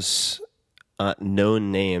all those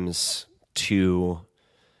known names to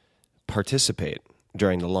participate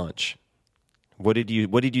during the launch? What did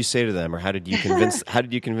you say to them, or how did you convince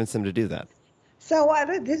them to do that? So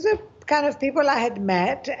these are kind of people I had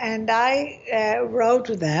met, and I wrote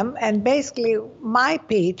to them, and basically my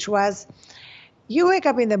pitch was, you wake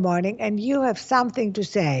up in the morning and you have something to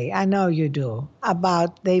say, I know you do,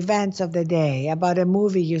 about the events of the day, about a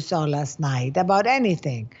movie you saw last night, about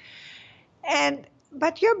anything.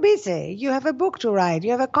 But you're busy. You have a book to write.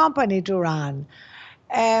 You have a company to run.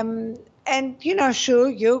 And, sure,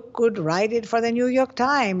 you could write it for the New York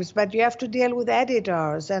Times, but you have to deal with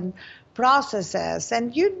editors and processes,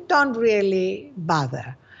 and you don't really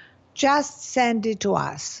bother. Just send it to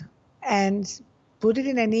us and put it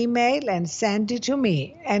in an email and send it to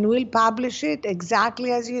me, and we'll publish it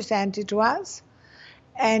exactly as you sent it to us.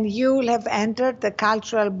 and you'll have entered the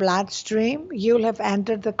cultural bloodstream, you'll have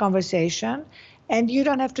entered the conversation, and you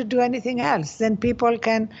don't have to do anything else. Then people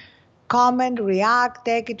can comment, react,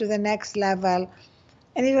 take it to the next level.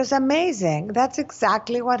 And it was amazing. That's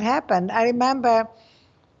exactly what happened. I remember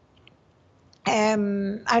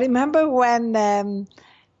when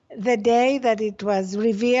the day that it was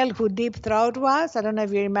revealed who Deep Throat was. I don't know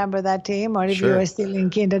if you remember that, Tim, or if you were still in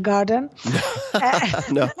kindergarten.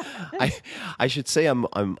 No, I should say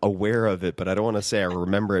I'm aware of it, but I don't want to say I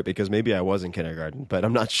remember it because maybe I was in kindergarten, but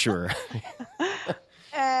I'm not sure.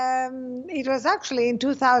 It was actually in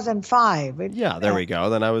 2005. Yeah, there we go.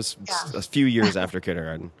 Then I was a few years after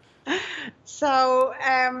kindergarten. So,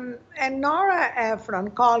 and Nora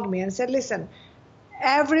Ephron called me and said, listen,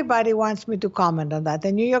 everybody wants me to comment on that.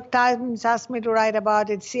 The New York Times asked me to write about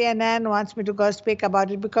it. CNN wants me to go speak about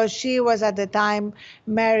it because she was at the time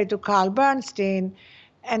married to Carl Bernstein.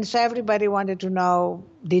 And so everybody wanted to know,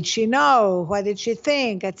 did she know? What did she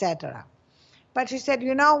think, etc. But she said,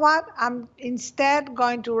 you know what? I'm instead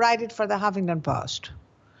going to write it for the Huffington Post.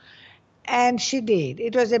 And she did.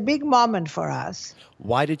 It was a big moment for us.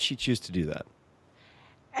 Why did she choose to do that?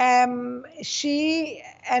 She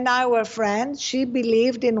and I were friends. She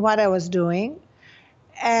believed in what I was doing.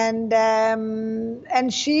 And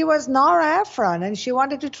she was Nora Ephron, and she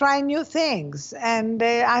wanted to try new things. And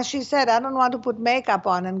as she said, I don't want to put makeup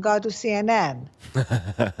on and go to CNN.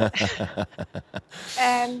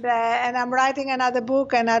 and I'm writing another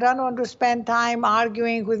book, and I don't want to spend time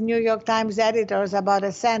arguing with New York Times editors about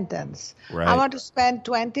a sentence. Right. I want to spend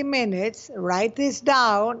 20 minutes, write this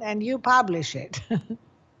down, and you publish it.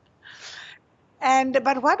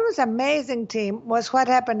 But what was amazing, Tim, was what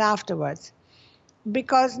happened afterwards.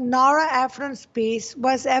 Because Nora Ephron's piece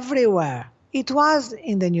was everywhere. It was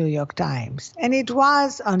in the New York Times, and it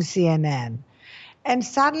was on CNN. And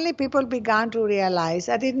suddenly people began to realize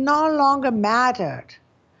that it no longer mattered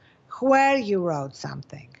where you wrote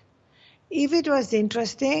something. If it was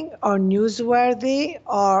interesting or newsworthy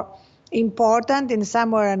or important in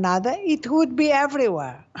some way or another, it would be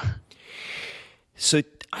everywhere. So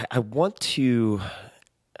I want to...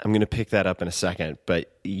 I'm going to pick that up in a second,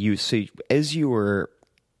 but you see, as you were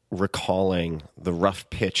recalling the rough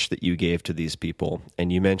pitch that you gave to these people,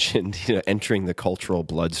 and you mentioned entering the cultural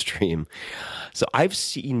bloodstream. So I've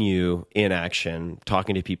seen you in action,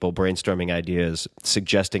 talking to people, brainstorming ideas,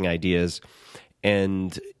 suggesting ideas,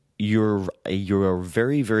 and you're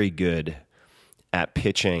very, very good at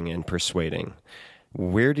pitching and persuading.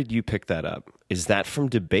 Where did you pick that up? Is that from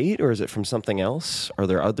debate, or is it from something else? Are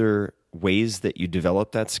there other ways that you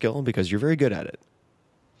develop that skill? Because you're very good at it.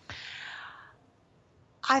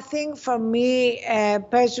 I think for me,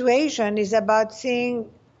 persuasion is about seeing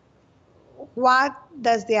what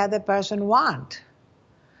does the other person want.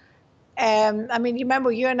 I mean, you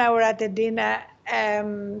remember you and I were at a dinner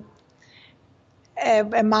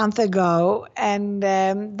a month ago, and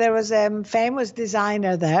there was a famous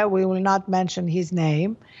designer there. We will not mention his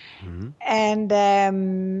name. Mm-hmm.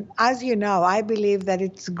 And as you know, I believe that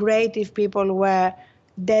it's great if people wear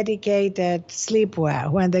dedicated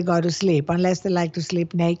sleepwear when they go to sleep, unless they like to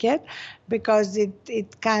sleep naked, because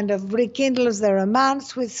it kind of rekindles their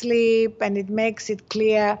romance with sleep, and it makes it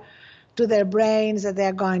clear to their brains that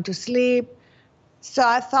they're going to sleep. So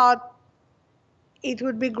I thought it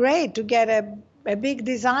would be great to get a big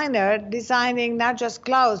designer designing not just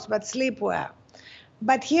clothes, but sleepwear.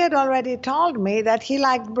 But he had already told me that he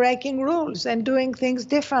liked breaking rules and doing things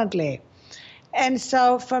differently. And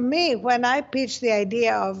so for me, when I pitched the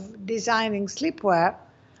idea of designing sleepwear,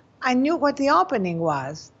 I knew what the opening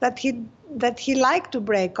was, that he liked to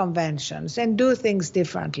break conventions and do things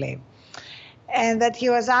differently, and that he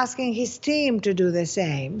was asking his team to do the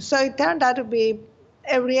same. So it turned out to be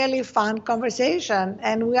a really fun conversation,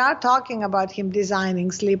 and we are talking about him designing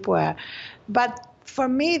sleepwear. But for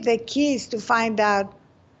me, the key is to find out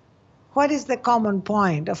what is the common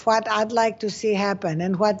point of what I'd like to see happen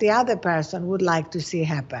and what the other person would like to see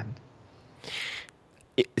happen.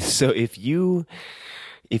 So if you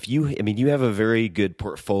have a very good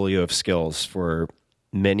portfolio of skills for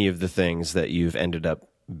many of the things that you've ended up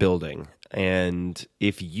building. And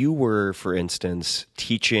if you were, for instance,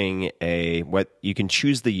 teaching what you can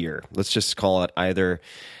choose the year, let's just call it either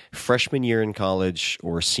freshman year in college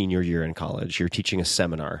or senior year in college, you're teaching a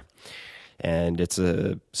seminar, and it's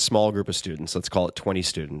a small group of students, let's call it 20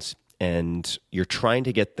 students, and you're trying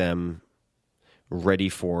to get them ready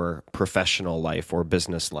for professional life or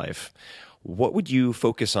business life. What would you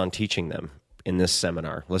focus on teaching them in this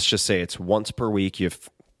seminar? Let's just say it's once per week, you have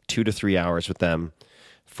 2 to 3 hours with them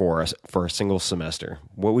for a single semester.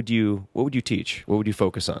 What would you teach? What would you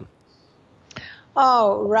focus on?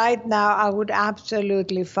 Oh, right now I would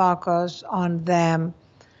absolutely focus on them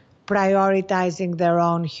prioritizing their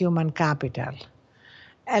own human capital.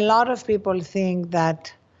 A lot of people think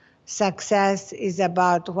that success is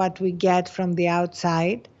about what we get from the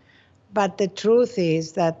outside, but the truth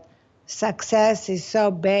is that success is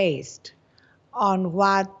so based on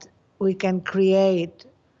what we can create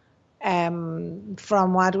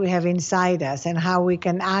from what we have inside us and how we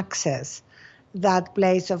can access that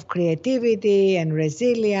place of creativity and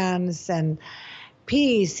resilience and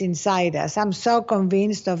peace inside us. I'm so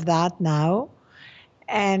convinced of that now.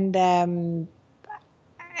 And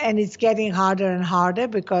it's getting harder and harder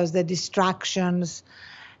because the distractions,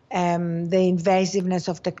 the invasiveness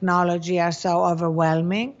of technology are so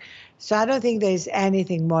overwhelming. So I don't think there is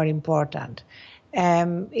anything more important.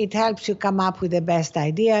 It helps you come up with the best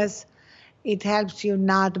ideas. It helps you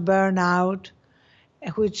not burn out,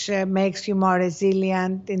 which makes you more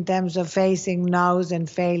resilient in terms of facing no's and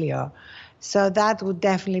failure. So that would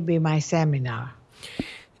definitely be my seminar.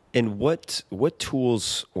 And what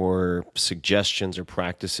tools or suggestions or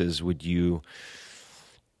practices would you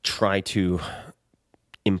try to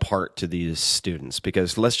impart to these students?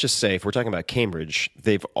 Because let's just say, if we're talking about Cambridge,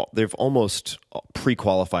 they've almost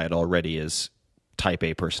pre-qualified already as type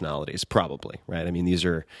A personalities, probably, right? I mean, these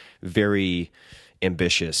are very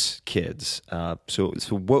ambitious kids. So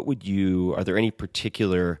what would are there any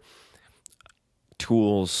particular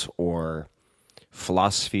tools or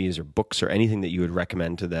philosophies or books or anything that you would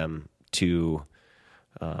recommend to them to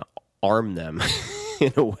arm them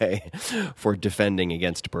in a way for defending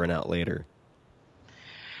against burnout later?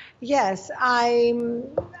 Yes, I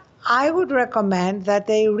would recommend that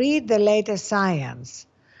they read the latest science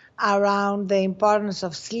around the importance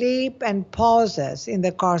of sleep and pauses in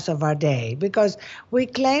the course of our day, because we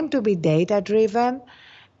claim to be data-driven,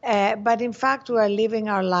 but in fact we are living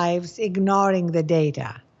our lives ignoring the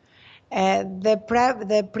data.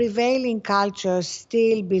 The prevailing culture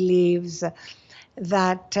still believes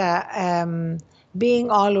that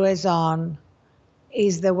being always on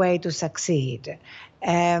is the way to succeed.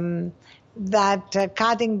 That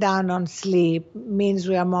cutting down on sleep means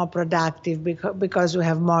we are more productive because we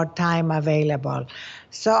have more time available.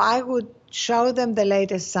 So I would show them the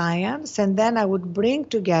latest science, and then I would bring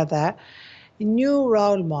together new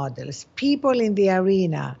role models, people in the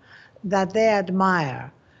arena that they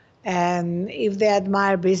admire. If they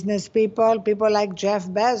admire business people like Jeff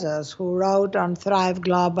Bezos, who wrote on Thrive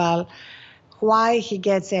Global why he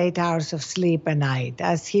gets 8 hours of sleep a night.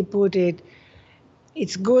 As he put it,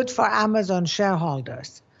 it's good for Amazon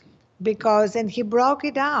shareholders. And he broke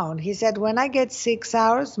it down. He said, when I get 6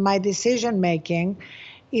 hours, my decision making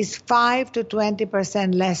is 5 to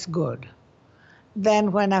 20% less good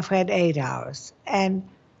than when I've had 8 hours. And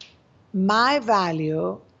my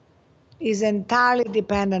value is entirely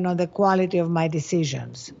dependent on the quality of my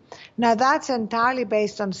decisions. Now, that's entirely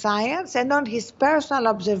based on science and on his personal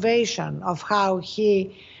observation of how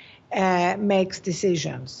he makes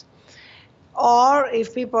decisions. Or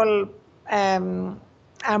if people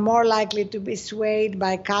are more likely to be swayed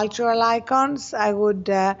by cultural icons, I would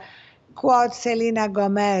quote Selena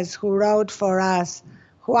Gomez, who wrote for us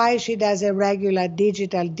why she does a regular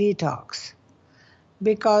digital detox.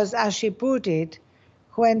 Because, as she put it,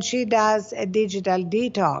 when she does a digital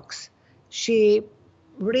detox, she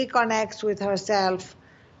reconnects with herself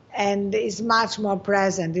and is much more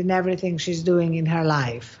present in everything she's doing in her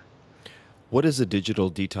life. What does a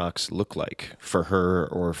digital detox look like for her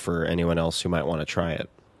or for anyone else who might want to try it?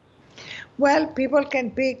 Well, people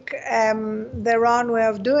can pick their own way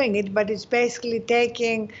of doing it, but it's basically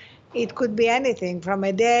it could be anything from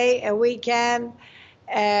a day, a weekend,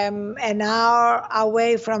 an hour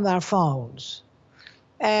away from their phones.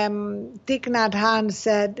 Thich Nhat Hanh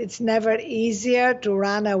said it's never easier to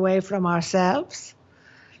run away from ourselves.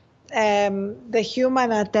 The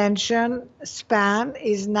human attention span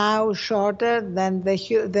is now shorter than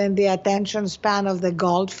the attention span of the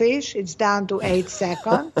goldfish. It's down to 8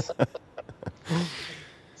 seconds.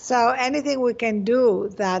 So anything we can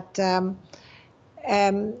do that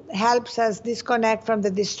helps us disconnect from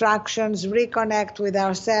the distractions, reconnect with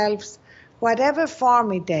ourselves, whatever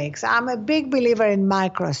form it takes. I'm a big believer in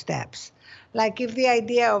micro steps. Like if the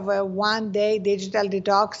idea of a one-day digital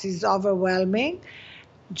detox is overwhelming,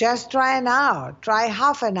 just try an hour, try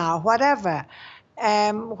half an hour, whatever.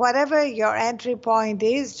 Whatever your entry point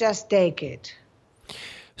is, just take it.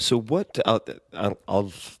 So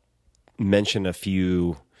I'll mention a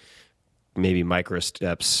few maybe micro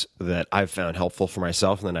steps that I've found helpful for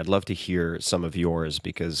myself, and then I'd love to hear some of yours,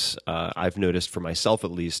 because I've noticed for myself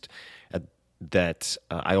at least that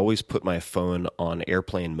I always put my phone on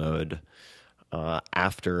airplane mode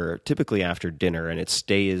typically after dinner, and it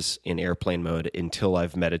stays in airplane mode until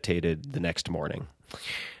I've meditated the next morning.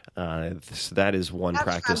 So that is one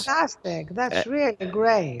practice. That's fantastic. That's really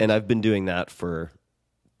great. And I've been doing that for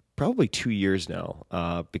probably 2 years now,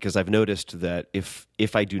 because I've noticed that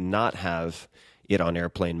if I do not have it on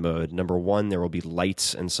airplane mode, number one, there will be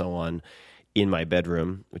lights and so on in my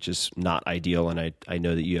bedroom, which is not ideal, and I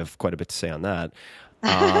know that you have quite a bit to say on that.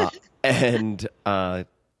 And I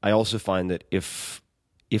also find that if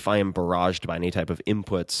I am barraged by any type of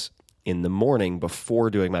inputs in the morning before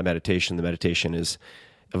doing my meditation, the meditation is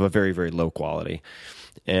of a very, very low quality.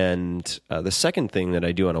 And the second thing that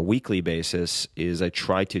I do on a weekly basis is I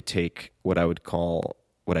try to take what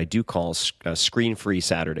I do call screen-free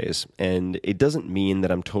Saturdays. And it doesn't mean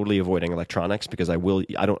that I'm totally avoiding electronics, because I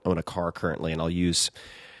don't own a car currently, and I'll use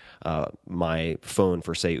my phone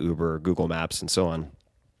for, say, Uber, Google Maps, and so on.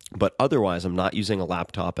 But otherwise, I'm not using a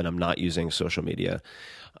laptop, and I'm not using social media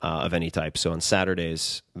of any type. So on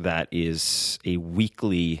Saturdays, that is a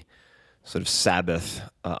weekly sort of Sabbath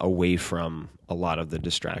away from a lot of the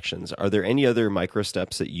distractions. Are there any other micro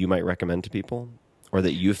steps that you might recommend to people, or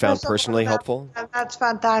that you found personally helpful? That's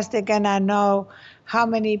fantastic, and I know how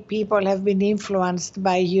many people have been influenced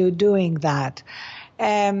by you doing that.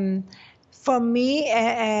 For me,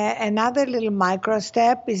 another little micro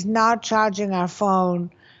step is not charging our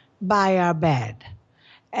phone by our bed.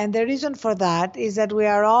 And the reason for that is that we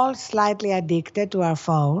are all slightly addicted to our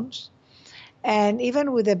phones. And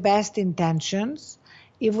even with the best intentions,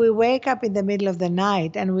 if we wake up in the middle of the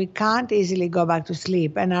night and we can't easily go back to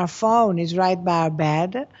sleep and our phone is right by our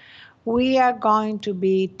bed, we are going to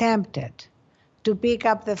be tempted to pick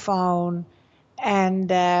up the phone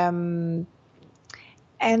and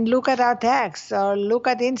look at our texts or look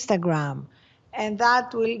at Instagram. And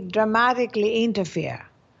that will dramatically interfere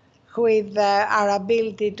with our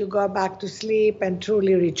ability to go back to sleep and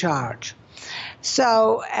truly recharge.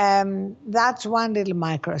 So that's one little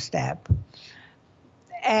micro step.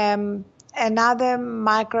 Another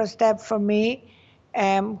micro step for me,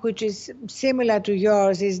 which is similar to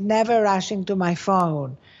yours, is never rushing to my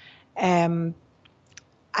phone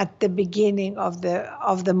at the beginning of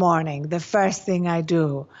the morning, the first thing I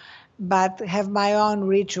do, but have my own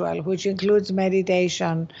ritual, which includes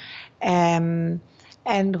meditation, and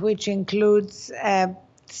which includes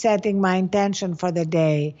setting my intention for the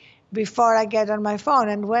day before I get on my phone.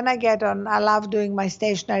 And when I get on, I love doing my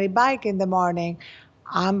stationary bike in the morning.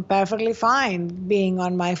 I'm perfectly fine being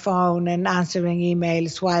on my phone and answering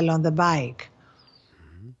emails while on the bike.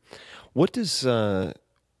 What does, well,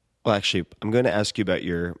 actually, I'm going to ask you about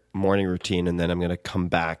your morning routine, and then I'm going to come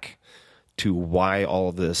back to why all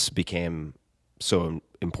of this became so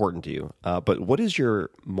important to you. But what does your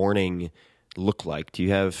morning look like? Do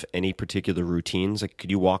you have any particular routines? Like,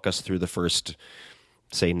 could you walk us through the first,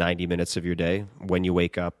 say, 90 minutes of your day, when you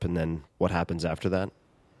wake up, and then what happens after that?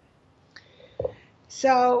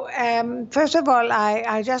 So, first of all,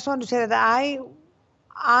 I just want to say that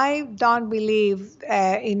I don't believe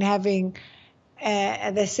in having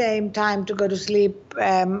the same time to go to sleep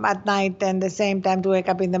at night and the same time to wake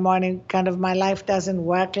up in the morning. Kind of my life doesn't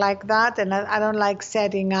work like that, and I don't like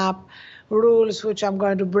setting up rules which I'm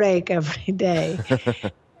going to break every day.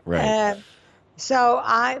 Right. So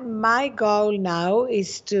my goal now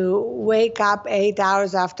is to wake up 8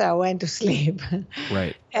 hours after I went to sleep.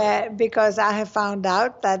 Right. Because I have found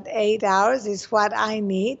out that 8 hours is what I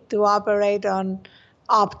need to operate on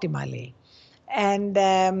optimally.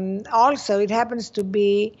 And also it happens to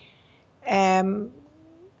be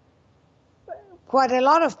what a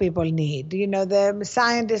lot of people need. You know, the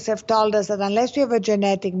scientists have told us that unless you have a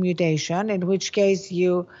genetic mutation, in which case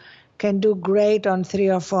you can do great on 3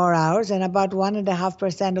 or 4 hours, and about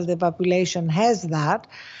 1.5% of the population has that,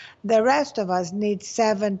 the rest of us need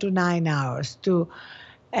 7 to 9 hours to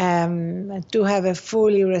have a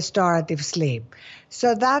fully restorative sleep.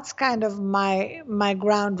 So that's kind of my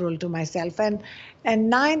ground rule to myself, and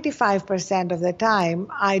 95% of the time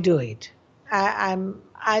I do it.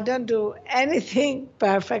 I don't do anything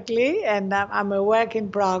perfectly, and I'm a work in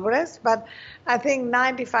progress, but I think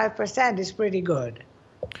 95% is pretty good.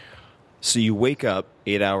 So you wake up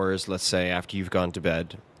 8 hours, let's say, after you've gone to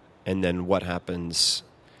bed, and then what happens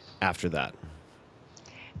after that?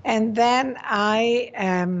 And then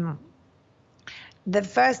the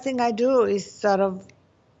first thing I do is sort of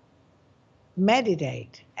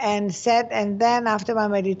meditate and then after my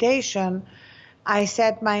meditation, I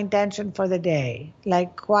set my intention for the day.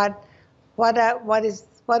 Like what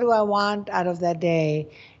do I want out of that day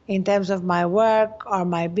in terms of my work or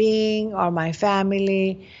my being or my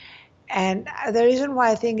family. And the reason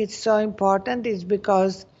why I think it's so important is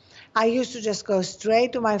because I used to just go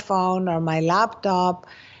straight to my phone or my laptop,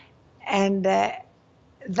 and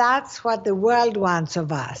that's what the world wants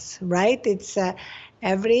of us, right? It's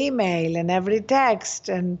every email and every text,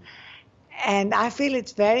 and I feel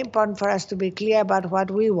it's very important for us to be clear about what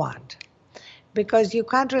we want, because you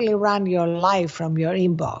can't really run your life from your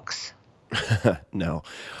inbox. No.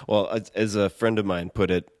 Well, as a friend of mine put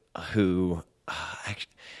it, who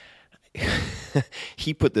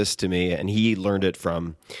he put this to me, and he learned it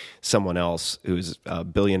from someone else who's a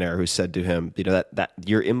billionaire, who said to him, that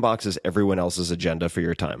your inbox is everyone else's agenda for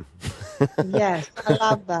your time. Yes, I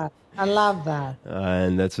love that. I love that.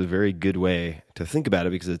 And that's a very good way to think about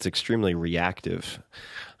it, because it's extremely reactive.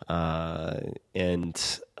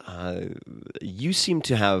 And you seem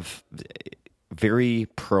to have very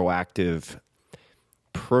proactive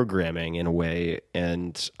programming in a way,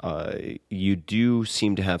 and you do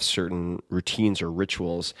seem to have certain routines or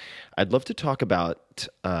rituals. I'd love to talk about,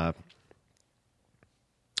 and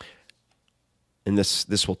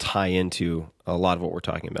this will tie into a lot of what we're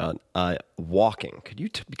talking about, walking. Could you,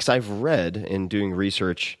 because I've read in doing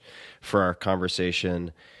research for our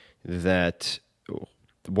conversation that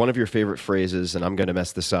one of your favorite phrases, and I'm going to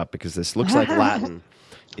mess this up because this looks like Latin,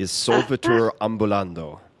 is solvitur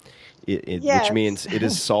ambulando, Yes. which means it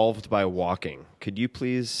is solved by walking. Could you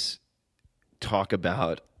please talk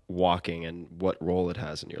about walking and what role it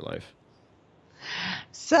has in your life?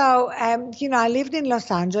 So, I lived in Los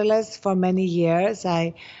Angeles for many years.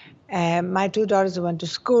 My two daughters went to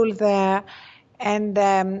school there, and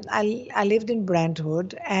I lived in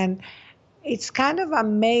Brentwood. And it's kind of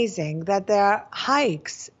amazing that there are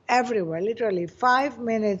hikes everywhere, literally 5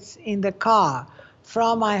 minutes in the car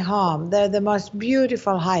from my home. They're the most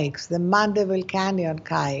beautiful hikes, the Mandeville Canyon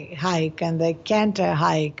hike and the Kenter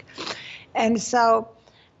hike. And so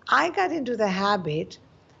I got into the habit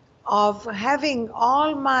of having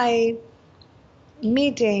all my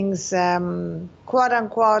meetings, quote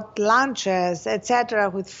unquote lunches, etc.,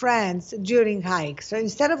 with friends during hikes. So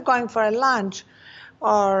instead of going for a lunch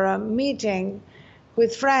or a meeting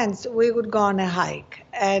with friends, we would go on a hike.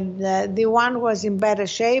 And the one who was in better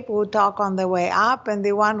shape would talk on the way up, and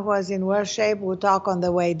the one who was in worse shape would talk on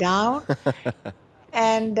the way down.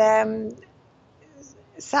 And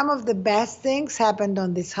some of the best things happened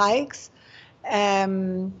on these hikes.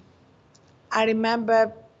 I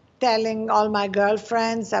remember telling all my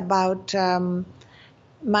girlfriends about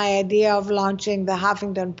my idea of launching the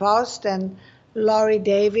Huffington Post, and Laurie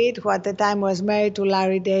David, who at the time was married to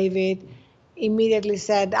Larry David, immediately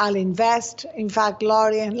said, I'll invest. In fact,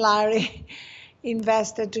 Laurie and Larry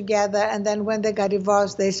invested together, and then when they got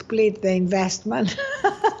divorced, they split the investment.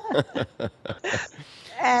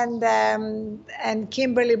 And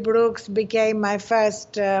Kimberly Brooks became my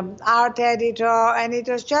first art editor, and it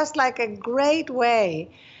was just like a great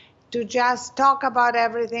way to just talk about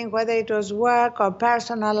everything, whether it was work or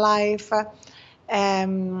personal life.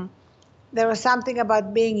 There was something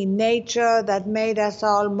about being in nature that made us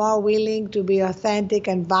all more willing to be authentic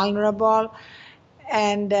and vulnerable.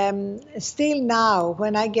 And still now,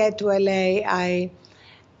 when I get to LA,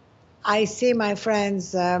 I see my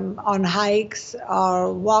friends on hikes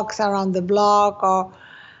or walks around the block or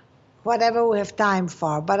whatever we have time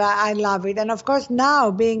for. But I love it. And of course, now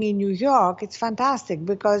being in New York, it's fantastic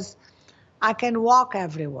because I can walk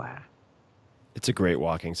everywhere. It's a great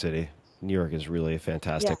walking city. New York is really a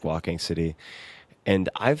fantastic walking city. And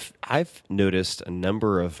I've noticed a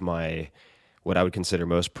number of my, what I would consider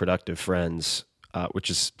most productive friends,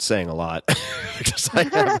 which is saying a lot, because I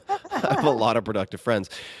have a lot of productive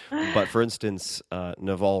friends. But for instance,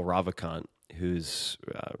 Naval Ravikant, who's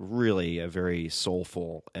really a very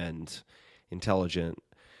soulful and intelligent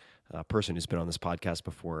person who's been on this podcast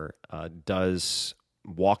before, does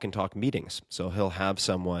walk and talk meetings. So he'll have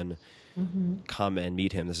someone come and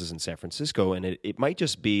meet him. This is in San Francisco, and it might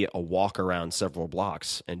just be a walk around several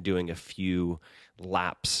blocks and doing a few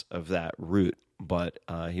laps of that route, but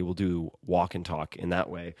he will do walk and talk in that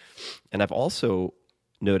way. And I've also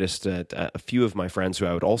noticed that a few of my friends who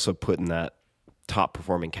I would also put in that top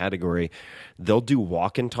performing category, they'll do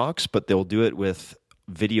walk and talks, but they'll do it with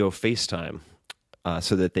video FaceTime.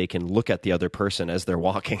 So that they can look at the other person as they're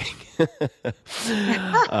walking, which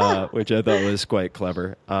I thought was quite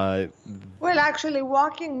clever. Well, actually,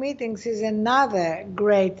 walking meetings is another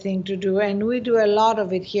great thing to do, and we do a lot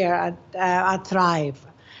of it here at Thrive,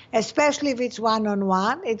 especially if it's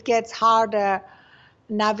one-on-one. It gets harder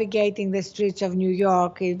navigating the streets of New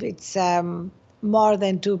York if it's more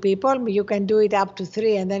than two people. You can do it up to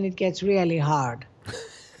three, and then it gets really hard.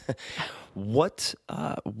 What,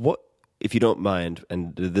 if you don't mind,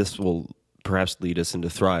 and this will perhaps lead us into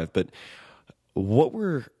Thrive, but what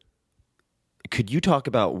were Could you talk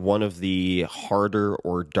about one of the harder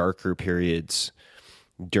or darker periods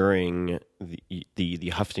during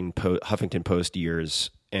the Huffington Post years,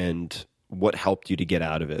 and what helped you to get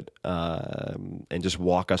out of it? And just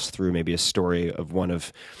walk us through maybe a story of one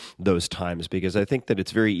of those times, because I think that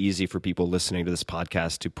it's very easy for people listening to this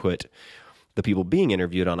podcast to put the people being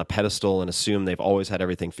interviewed on a pedestal and assume they've always had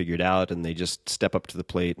everything figured out and they just step up to the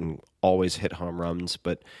plate and always hit home runs.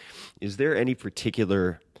 But is there any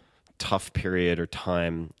particular tough period or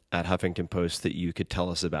time at Huffington Post that you could tell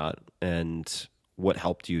us about, and what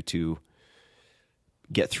helped you to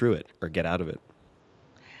get through it or get out of it?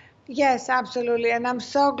 Yes, absolutely. And I'm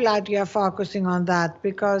so glad you're focusing on that,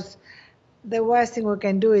 because the worst thing we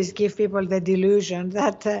can do is give people the delusion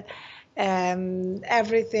that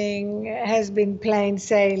everything has been plain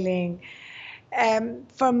sailing.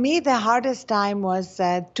 For me, the hardest time was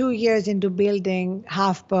 2 years into building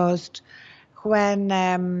HuffPost,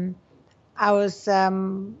 when I was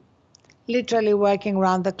literally working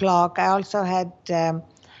around the clock. I also had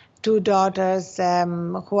 2 daughters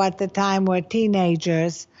who at the time were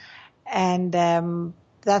teenagers, and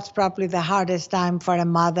that's probably the hardest time for a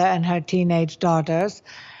mother and her teenage daughters.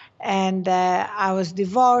 And I was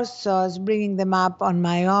divorced, so I was bringing them up on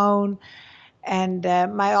my own. And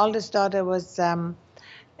my oldest daughter was,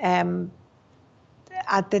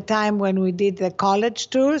 at the time when we did the college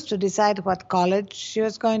tours to decide what college she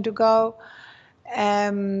was going to go.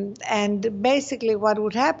 And basically what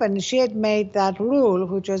would happen, she had made that rule,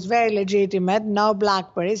 which was very legitimate, no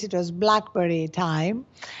Blackberries. It was Blackberry time.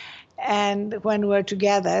 And when we were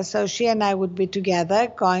together, so she and I would be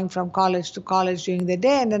together going from college to college during the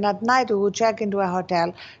day, and then at night we would check into a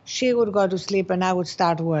hotel. She would go to sleep and I would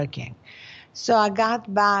start working. So I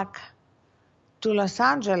got back to Los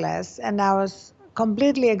Angeles and I was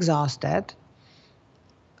completely exhausted,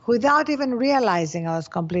 without even realizing I was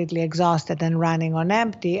completely exhausted and running on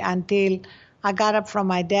empty, until I got up from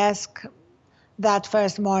my desk that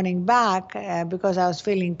first morning back because I was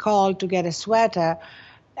feeling cold, to get a sweater.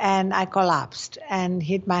 And I collapsed and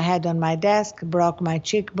hit my head on my desk, broke my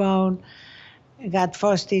cheekbone, got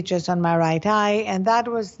 4 stitches on my right eye. And that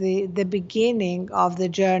was the beginning of the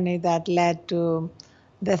journey that led to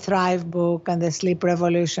the Thrive book and the Sleep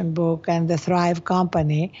Revolution book and the Thrive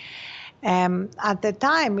Company. At the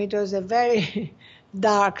time, it was a very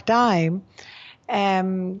dark time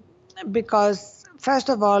because, first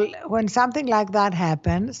of all, when something like that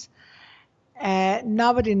happens,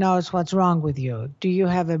 nobody knows what's wrong with you. Do you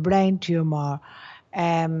have a brain tumor?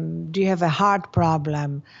 Do you have a heart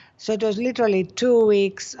problem? So it was literally 2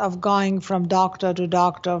 weeks of going from doctor to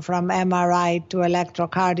doctor, from MRI to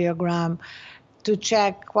electrocardiogram, to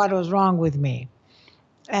check what was wrong with me.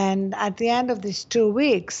 And at the end of these 2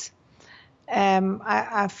 weeks,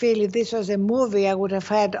 I feel if this was a movie, I would have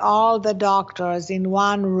had all the doctors in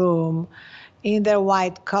one room in their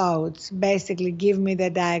white coats, basically give me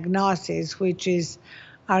the diagnosis, which is,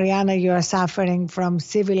 Arianna, you are suffering from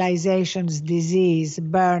civilization's disease,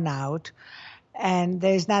 burnout, and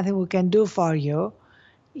there's nothing we can do for you.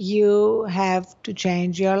 You have to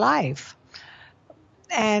change your life.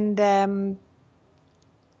 And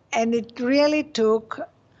it really took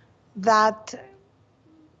that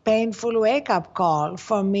painful wake-up call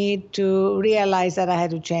for me to realize that I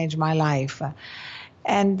had to change my life.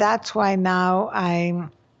 And that's why now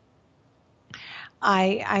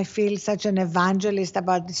I feel such an evangelist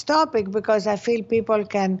about this topic, because I feel people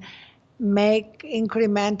can make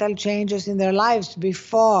incremental changes in their lives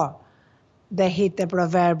before they hit the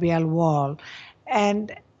proverbial wall.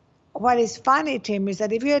 And what is funny, Tim, is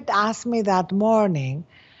that if you had asked me that morning,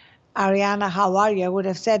 Arianna, how are you? I would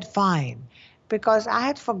have said fine, because I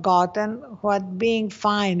had forgotten what being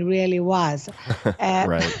fine really was.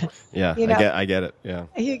 Right. Yeah, I get it. Yeah.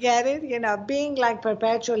 You get it? Being like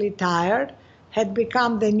perpetually tired had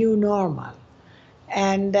become the new normal.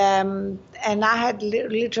 And I had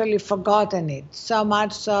literally forgotten it, so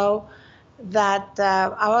much so that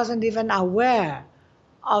I wasn't even aware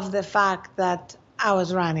of the fact that I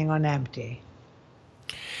was running on empty.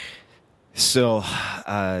 So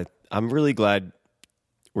I'm really glad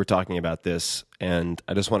we're talking about this, and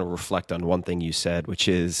I just want to reflect on one thing you said, which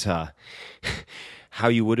is how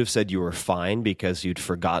you would have said you were fine because you'd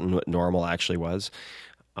forgotten what normal actually was.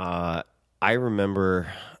 I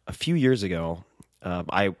remember a few years ago,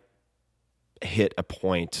 I hit a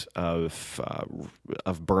point of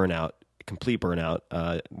burnout, complete burnout,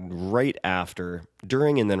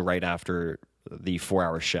 during and then right after the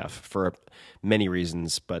 4-Hour Chef, for many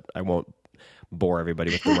reasons, but I won't bore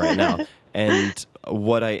everybody with them right now. And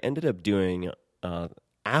what I ended up doing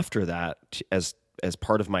after that, as as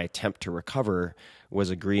part of my attempt to recover, was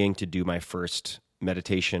agreeing to do my first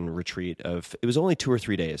meditation retreat it was only 2 or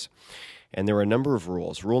 3 days. And there were a number of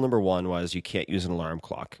rules. Rule number 1 was you can't use an alarm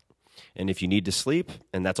clock. And if you need to sleep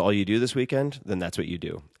and that's all you do this weekend, then that's what you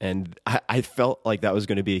do. And I felt like that was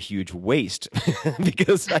going to be a huge waste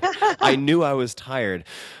because I knew I was tired.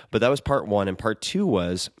 But that was part 1. And part 2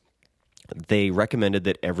 was they recommended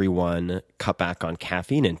that everyone cut back on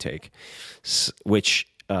caffeine intake, which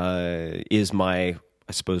is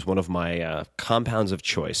I suppose, one of my compounds of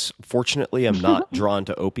choice. Fortunately, I'm not drawn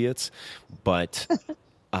to opiates, but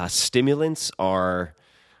stimulants are,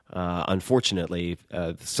 unfortunately,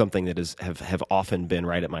 something that have often been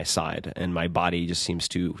right at my side, and my body just seems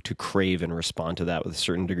to crave and respond to that with a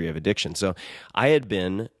certain degree of addiction. So I had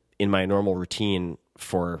been in my normal routine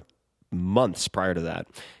for months prior to that,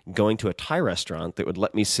 going to a Thai restaurant that would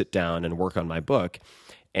let me sit down and work on my book,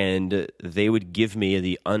 and they would give me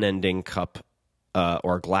the unending cup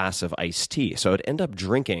or glass of iced tea. So I'd end up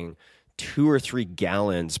drinking 2 or 3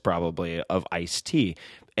 gallons probably of iced tea,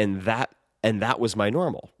 and that was my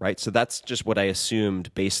normal, right? So that's just what I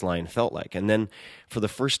assumed baseline felt like. And then for the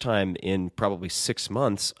first time in probably 6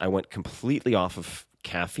 months, I went completely off of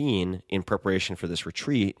caffeine in preparation for this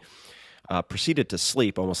retreat, proceeded to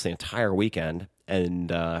sleep almost the entire weekend,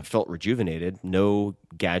 and felt rejuvenated, no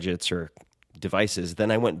gadgets or devices.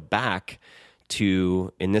 Then I went back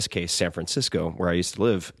to, in this case, San Francisco, where I used to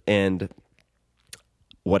live. And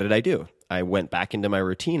what did I do? I went back into my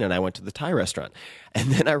routine and I went to the Thai restaurant.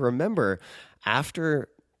 And then I remember after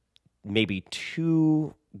maybe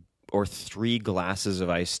 2 or 3 glasses of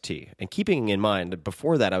iced tea, and keeping in mind that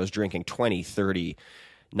before that I was drinking 20, 30,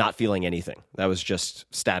 not feeling anything. That was just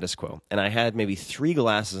status quo. And I had maybe 3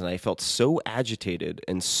 glasses and I felt so agitated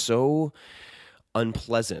and so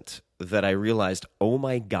unpleasant that I realized, oh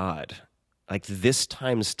my God, like this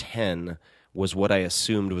times 10 was what I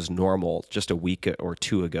assumed was normal just a week or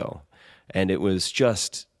 2 ago. And it was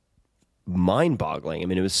just mind-boggling. I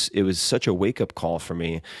mean, it was such a wake-up call for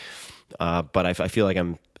me. But I feel like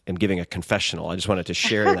I'm giving a confessional. I just wanted to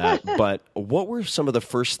share that. But what were some of the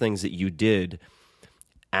first things that you did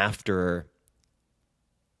after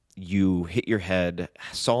you hit your head,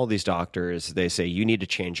 saw all these doctors, they say, you need to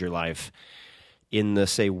change your life? In the,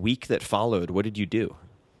 say, week that followed, what did you do?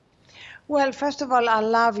 Well, first of all, I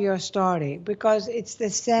love your story because it's the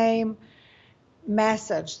same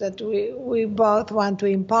message that we both want to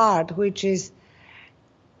impart, which is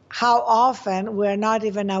how often we're not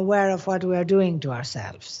even aware of what we're doing to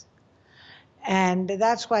ourselves. And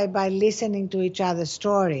that's why by listening to each other's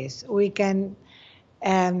stories, we can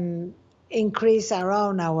increase our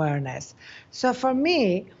own awareness. So for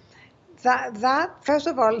me, that first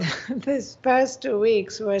of all, these first 2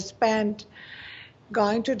 weeks were spent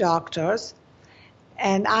going to doctors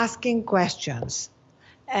and asking questions.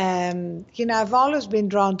 I've always been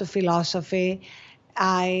drawn to philosophy.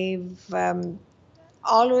 I've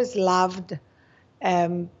always loved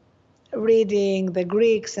reading the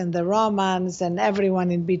Greeks and the Romans and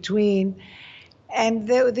everyone in between. And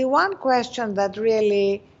the one question that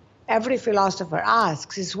really every philosopher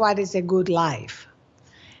asks is, what is a good life?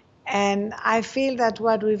 And I feel that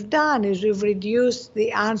what we've done is we've reduced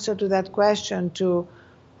the answer to that question to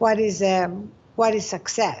what is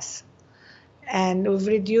success. And we've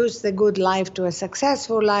reduced the good life to a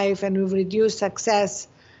successful life, and we've reduced success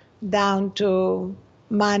down to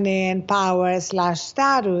money and power /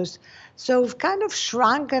 status. So we've kind of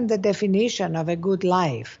shrunken the definition of a good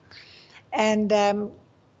life. And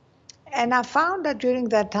I found that during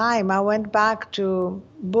that time, I went back to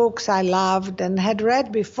books I loved and had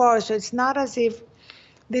read before. So it's not as if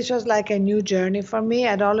this was like a new journey for me.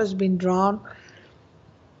 I'd always been drawn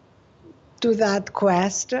to that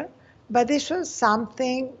quest. But this was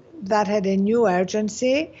something that had a new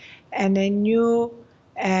urgency and a new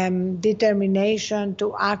determination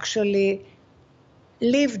to actually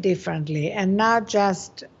live differently and not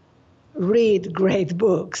just read great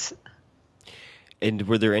books. And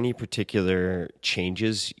were there any particular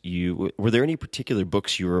changes were there any particular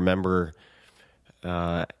books you remember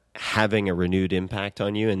having a renewed impact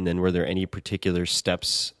on you? And then were there any particular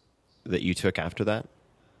steps that you took after that?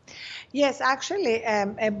 Yes, actually,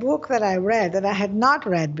 a book that I read that I had not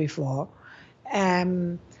read before,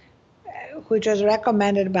 which was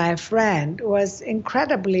recommended by a friend, was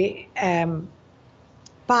incredibly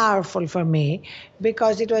powerful for me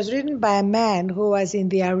because it was written by a man who was in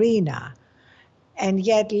the arena and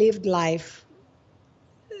yet lived life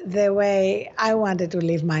the way I wanted to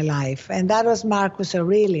live my life. And that was Marcus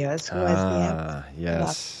Aurelius, who was the emperor.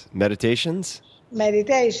 Yes. Meditations?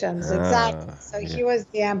 Meditations, exactly. So he was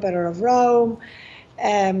the emperor of Rome.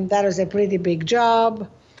 That was a pretty big job.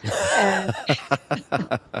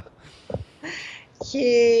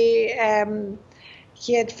 He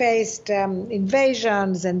had faced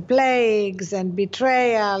invasions and plagues and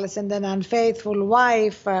betrayals and an unfaithful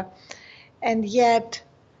wife, and yet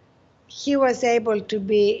he was able to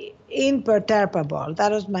be imperturbable.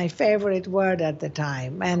 That was my favorite word at the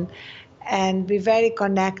time, and be very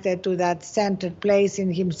connected to that centered place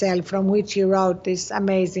in himself from which he wrote this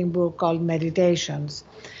amazing book called Meditations.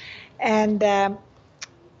 And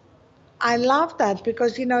I love that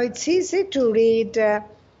because, it's easy to read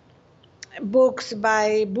books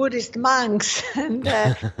by Buddhist monks and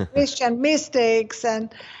Christian mystics,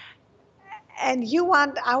 and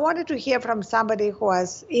I wanted to hear from somebody who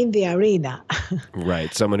was in the arena.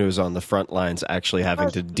 Right, someone who's on the front lines actually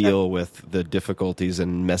having to deal with the difficulties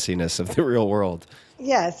and messiness of the real world.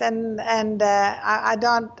 Yes, and I'm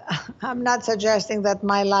not suggesting that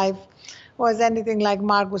my life was anything like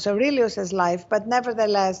Marcus Aurelius's life, but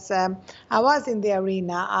nevertheless, I was in the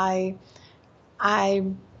arena. I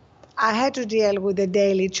had to deal with the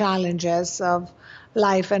daily challenges of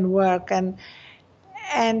life and work, and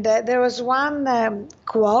there was one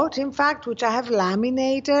quote, in fact, which I have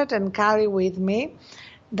laminated and carry with me,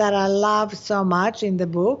 that I love so much in the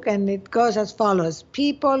book, and it goes as follows: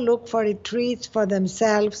 people look for retreats for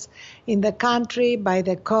themselves in the country, by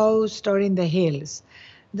the coast, or in the hills.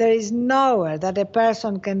 There is nowhere that a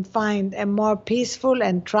person can find a more peaceful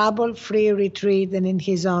and trouble-free retreat than in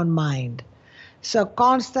his own mind. So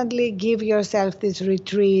constantly give yourself this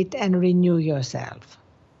retreat and renew yourself.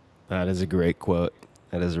 That is a great quote.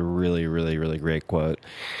 That is a really, really, really great quote.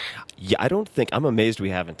 Yeah, I'm amazed we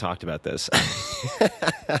haven't talked about this.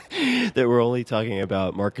 That we're only talking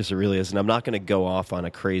about Marcus Aurelius, and I'm not going to go off on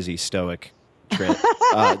a crazy Stoic trip.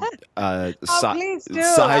 Please do.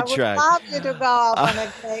 Sidetrack. I would love you to go off on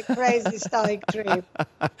a crazy Stoic trip.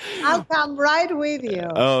 I'll come right with you.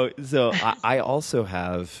 Oh, so I also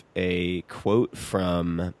have a quote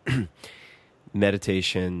from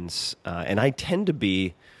Meditations, and I tend to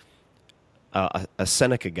be a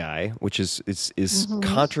Seneca guy, which is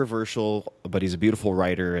controversial, but he's a beautiful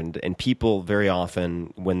writer, and people very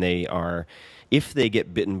often, if they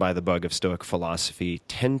get bitten by the bug of Stoic philosophy,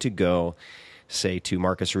 tend to go, say, to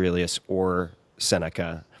Marcus Aurelius or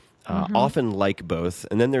Seneca, often like both.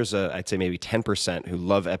 And then there's I'd say maybe 10% who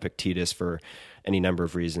love Epictetus for any number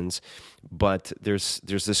of reasons. But there's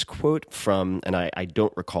this quote from, and I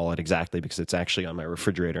don't recall it exactly because it's actually on my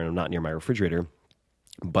refrigerator and I'm not near my refrigerator,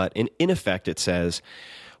 but in effect it says,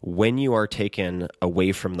 when you are taken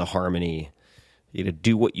away from the harmony,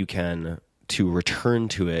 do what you can to return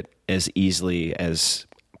to it as easily as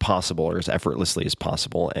possible or as effortlessly as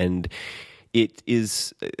possible. And it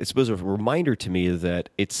is, I suppose, a reminder to me that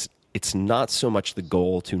it's not so much the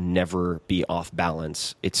goal to never be off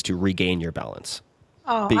balance, it's to regain your balance.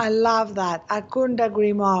 Oh, I love that. I couldn't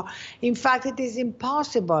agree more. In fact, it is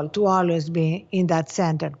impossible to always be in that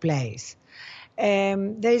centered place.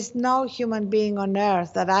 There is no human being on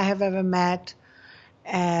earth that I have ever met.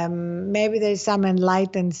 Maybe there's some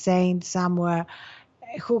enlightened saint somewhere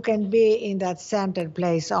who can be in that centered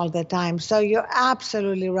place all the time. So you're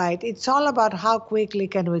absolutely right. It's all about how quickly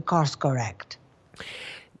can we course correct.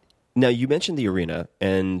 Now, you mentioned the arena,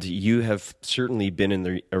 and you have certainly been in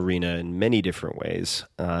the arena in many different ways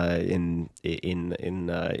in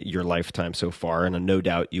your lifetime so far, and no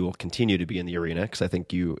doubt you will continue to be in the arena because I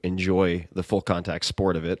think you enjoy the full contact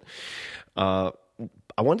sport of it. I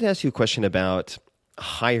wanted to ask you a question about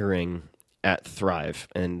hiring at Thrive,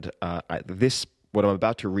 and what I'm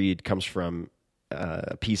about to read comes from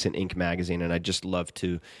a piece in Inc. magazine, and I'd just love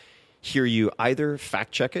to hear you either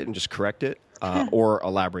fact check it and just correct it, or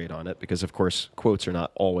elaborate on it, because of course quotes are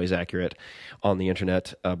not always accurate on the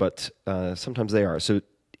internet, but sometimes they are. So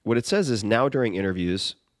what it says is, now during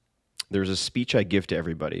interviews, there's a speech I give to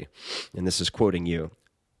everybody, and this is quoting you,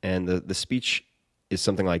 and the speech is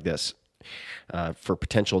something like this for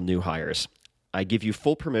potential new hires. I give you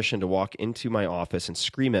full permission to walk into my office and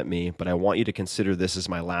scream at me, but I want you to consider this as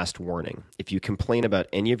my last warning. If you complain about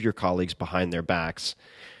any of your colleagues behind their backs,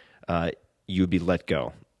 you would be let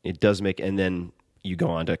go. It does make, and then you go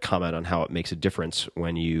on to comment on how it makes a difference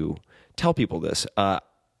when you tell people this. I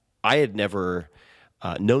had never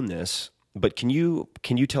known this, but can you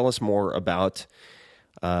tell us more about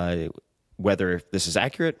whether this is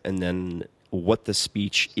accurate, and then what the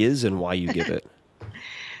speech is and why you give it?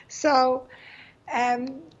 So,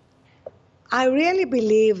 I really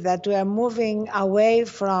believe that we are moving away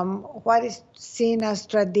from what is seen as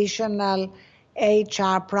traditional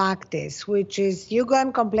HR practice, which is you go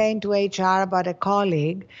and complain to HR about a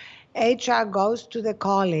colleague, HR goes to the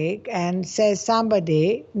colleague and says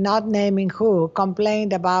somebody, not naming who,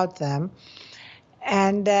 complained about them,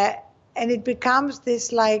 and it becomes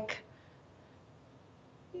this like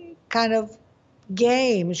kind of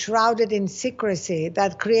game shrouded in secrecy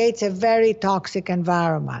that creates a very toxic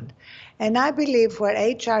environment. And I believe where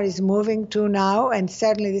HR is moving to now, and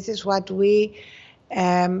certainly this is what we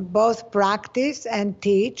both practice and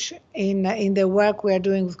teach in the work we're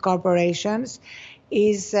doing with corporations,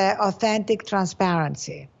 is authentic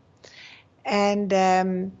transparency. And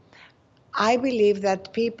I believe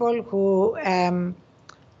that people who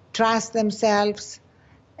trust themselves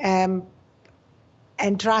and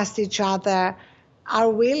trust each other are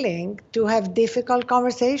willing to have difficult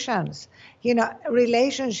conversations. You know,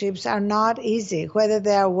 relationships are not easy, whether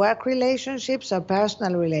they are work relationships or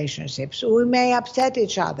personal relationships. We may upset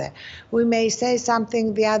each other. We may say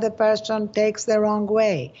something the other person takes the wrong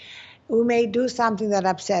way. We may do something that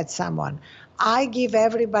upsets someone. I give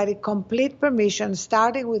everybody complete permission,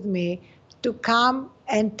 starting with me, to come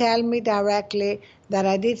and tell me directly that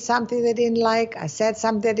I did something they didn't like, I said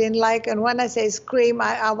something they didn't like. And when I say scream,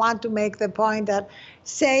 I want to make the point that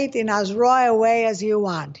say it in as raw a way as you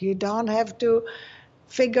want. You don't have to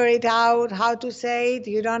figure it out how to say it.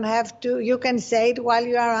 You don't have to, you can say it while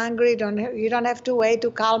you are angry. You don't have to wait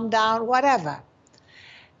to calm down, whatever.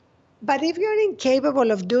 But if you're incapable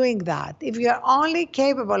of doing that, if you're only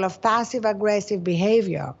capable of passive-aggressive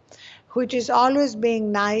behavior, which is always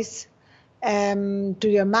being nice to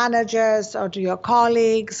your managers or to your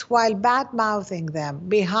colleagues while bad-mouthing them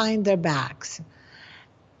behind their backs,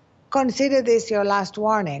 consider this your last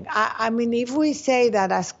warning. I mean, if we say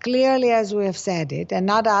that as clearly as we have said it, and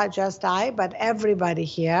not just I, but everybody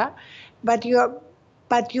here, but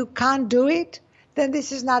you can't do it, then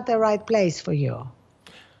this is not the right place for you.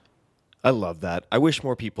 I love that. I wish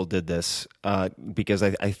more people did this because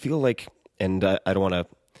I feel like, and I don't want to,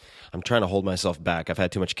 I'm trying to hold myself back. I've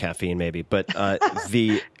had too much caffeine maybe, but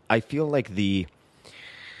I feel like the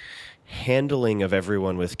handling of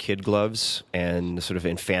everyone with kid gloves and sort of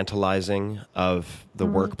infantilizing of the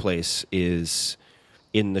workplace is,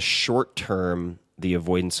 in the short term, the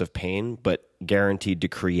avoidance of pain, but guaranteed to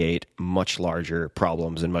create much larger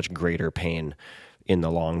problems and much greater pain in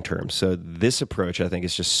the long term. So this approach, I think,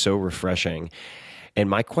 is just so refreshing. And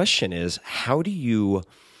my question is, how do you,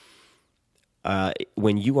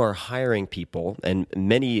 when you are hiring people, and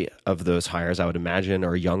many of those hires, I would imagine,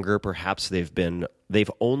 are younger, perhaps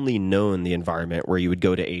they've only known the environment where you would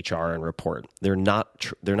go to HR and report. They're not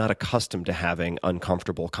accustomed to having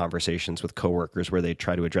uncomfortable conversations with coworkers where they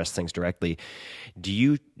try to address things directly. Do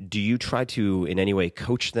you try to in any way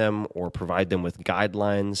coach them or provide them with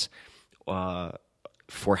guidelines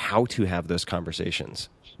for how to have those conversations?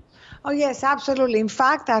 Oh, yes, absolutely. In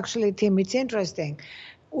fact, actually, Tim, it's interesting.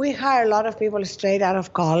 We hire a lot of people straight out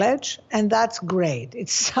of college, and that's great.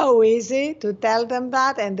 It's so easy to tell them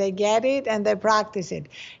that, and they get it, and they practice it.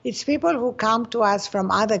 It's people who come to us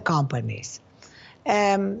from other companies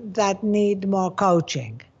that need more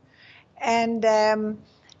coaching. And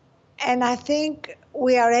I think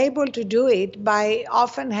we are able to do it by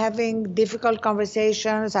often having difficult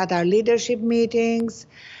conversations at our leadership meetings,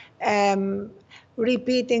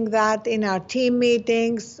 repeating that in our team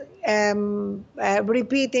meetings,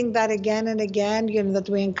 repeating that again and again, that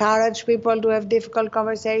we encourage people to have difficult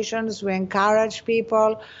conversations. We encourage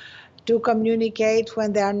people to communicate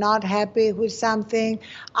when they are not happy with something.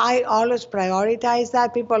 I always prioritize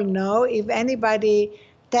that. People know if anybody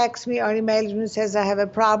texts me or emails me and says, I have a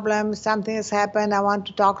problem, something has happened, I want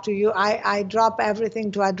to talk to you, I drop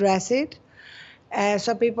everything to address it.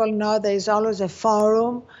 So people know there is always a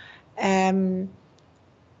forum,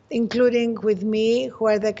 including with me,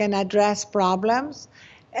 where they can address problems.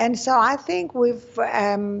 And so I think we've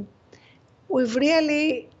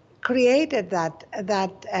really created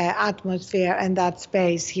that atmosphere and that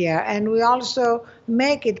space here. And we also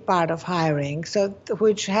make it part of hiring,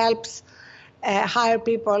 which helps hire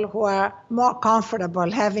people who are more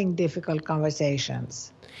comfortable having difficult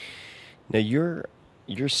conversations. Now,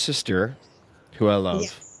 your sister, who I love,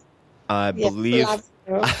 yes. I believe,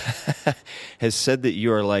 has said that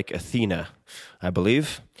you are like Athena, I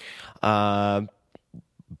believe. But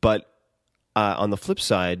on the flip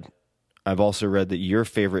side, I've also read that your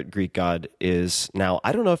favorite Greek god is, now,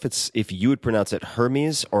 I don't know if you would pronounce it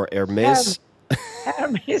Hermes or Hermes.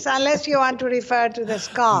 Hermes, unless you want to refer to the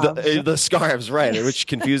scarves. The scarves, right, which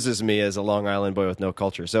confuses me as a Long Island boy with no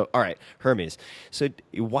culture. So, all right, Hermes. So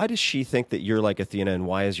why does she think that you're like Athena, and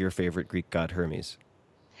why is your favorite Greek god Hermes?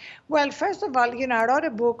 Well, first of all, I wrote a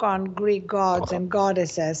book on Greek gods and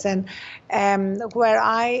goddesses, and where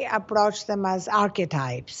I approach them as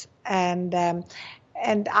archetypes. And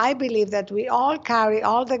I believe that we all carry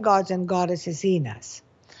all the gods and goddesses in us.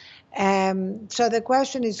 So the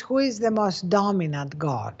question is, who is the most dominant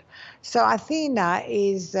god? So Athena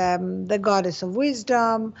is the goddess of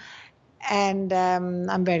wisdom, and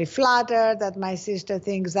I'm very flattered that my sister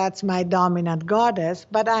thinks that's my dominant goddess,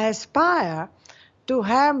 but I aspire to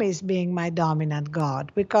Hermes being my dominant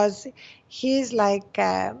god, because he's like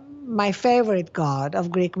my favorite god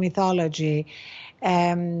of Greek mythology,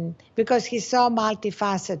 because he's so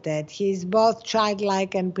multifaceted. He's both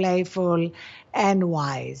childlike and playful and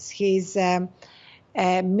wise. He's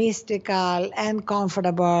mystical and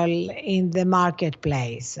comfortable in the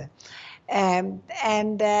marketplace. And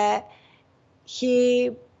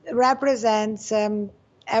he represents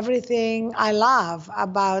everything I love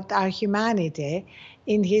about our humanity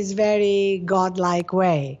in his very godlike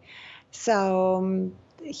way. So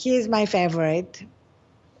he's my favorite.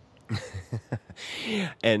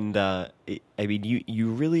 And I mean,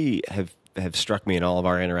 you really have struck me in all of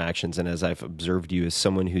our interactions, and as I've observed you, as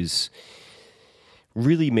someone who's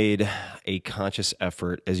really made a conscious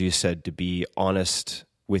effort, as you said, to be honest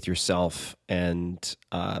with yourself and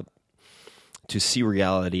to see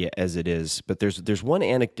reality as it is. But there's one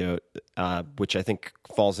anecdote which I think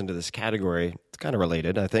falls into this category. It's kind of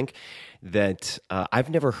related, I think, that I've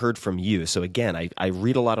never heard from you. So again, I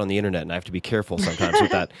read a lot on the internet, and I have to be careful sometimes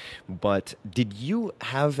with that. But did you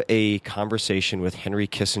have a conversation with Henry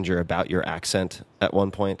Kissinger about your accent at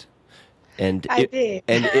one point? And I did.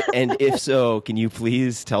 And if so, can you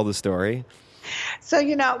please tell the story? So,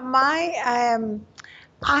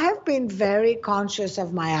 I have been very conscious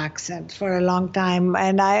of my accent for a long time,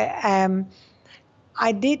 and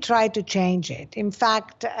I did try to change it. In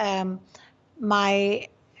fact, my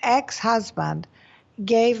ex-husband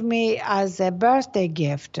gave me as a birthday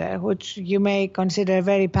gift, which you may consider a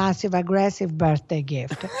very passive-aggressive birthday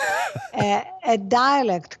gift, a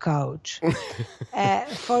dialect coach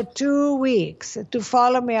for 2 weeks to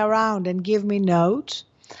follow me around and give me notes.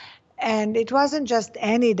 And it wasn't just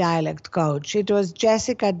any dialect coach. It was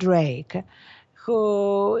Jessica Drake,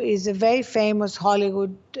 who is a very famous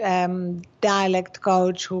Hollywood dialect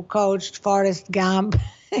coach who coached Forrest Gump.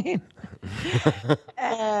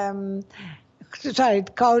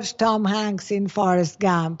 Coached Tom Hanks in Forrest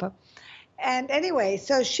Gump. And anyway,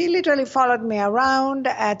 so she literally followed me around.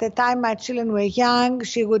 At the time my children were young,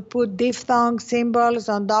 she would put diphthong symbols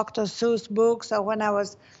on Dr. Seuss books. So when I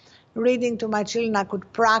was reading to my children, I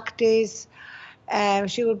could practice.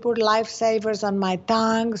 She would put lifesavers on my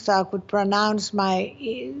tongue so I could pronounce my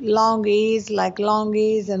long E's like long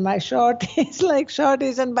E's and my short E's like short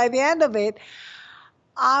E's. And by the end of it,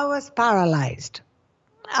 I was paralyzed.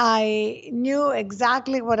 I knew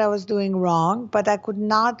exactly what I was doing wrong, but I could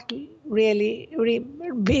not really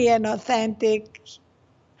be an authentic,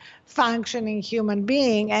 functioning human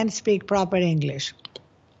being and speak proper English.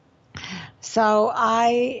 So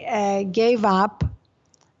I gave up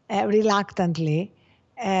reluctantly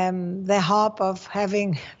the hope of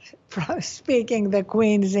speaking the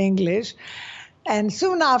Queen's English. And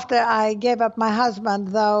soon after, I gave up my husband,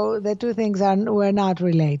 though the two things were not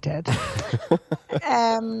related.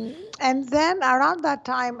 And then around that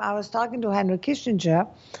time, I was talking to Henry Kissinger,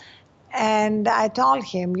 and I told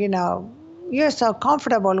him, you're so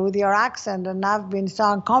comfortable with your accent, and I've been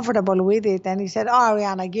so uncomfortable with it. And he said,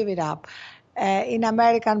 Arianna, give it up. In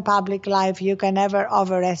American public life, you can never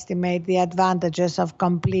overestimate the advantages of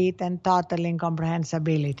complete and total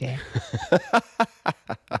incomprehensibility.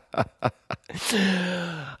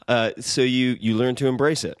 So you learned to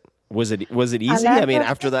embrace it. Was it easy? I mean,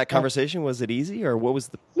 after that conversation, was it easy, or what was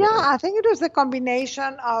the? Yeah, I think it was the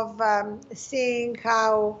combination of seeing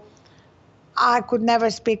how I could never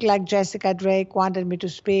speak like Jessica Drake wanted me to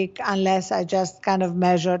speak unless I just kind of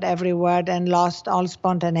measured every word and lost all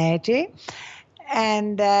spontaneity.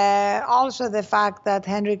 And also the fact that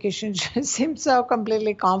Henry Kissinger seemed so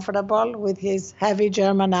completely comfortable with his heavy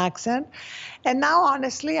German accent. And now,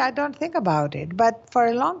 honestly, I don't think about it. But for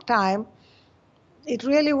a long time, it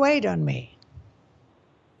really weighed on me.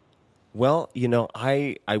 Well,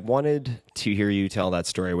 I wanted to hear you tell that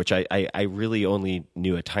story, which I really only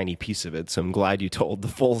knew a tiny piece of it. So I'm glad you told the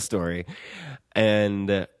full story.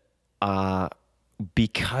 And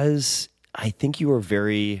because I think you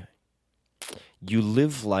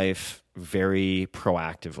live life very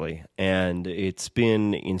proactively, and it's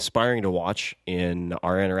been inspiring to watch in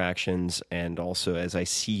our interactions, and also as I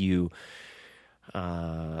see you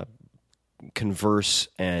converse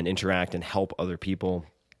and interact and help other people.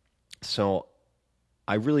 So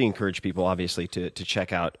I really encourage people, obviously, to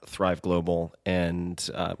check out Thrive Global, and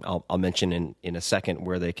I'll mention in a second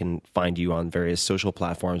where they can find you on various social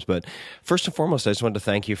platforms. But first and foremost, I just wanted to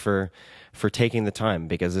thank you for taking the time,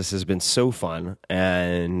 because this has been so fun,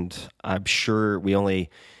 and I'm sure we only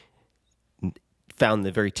found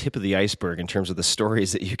the very tip of the iceberg in terms of the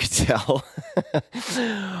stories that you could tell.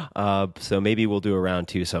 So maybe we'll do a round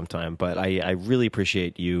 2 sometime, but I really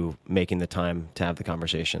appreciate you making the time to have the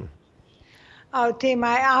conversation. Oh, Tim,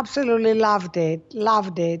 I absolutely loved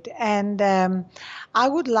it. And I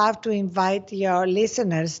would love to invite your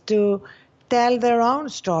listeners to tell their own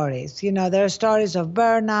stories, their stories of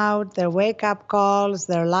burnout, their wake-up calls,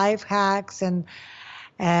 their life hacks, and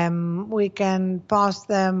we can post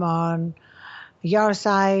them on your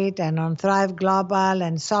site and on Thrive Global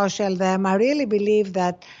and social them. I really believe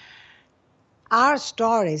that our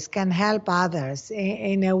stories can help others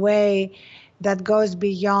in a way that goes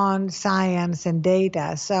beyond science and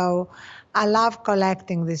data. So I love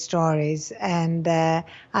collecting these stories, and I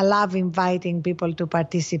love inviting people to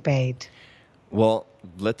participate. Well,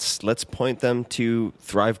 let's point them to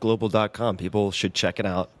thriveglobal.com. People should check it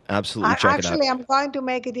out. Absolutely check it out. Actually, I'm going to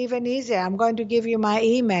make it even easier. I'm going to give you my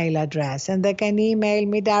email address, and they can email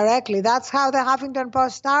me directly. That's how the Huffington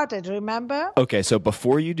Post started, remember? Okay, so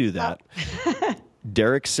before you do that,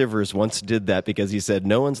 Derek Sivers once did that because he said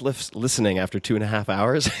no one's listening after 2.5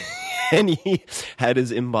 hours. And he had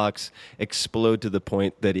his inbox explode to the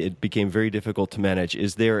point that it became very difficult to manage.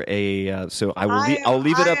 Is there a... so I'll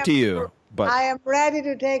leave it up to you. But I am ready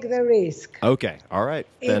to take the risk. Okay, all right.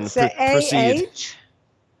 Then It's proceed.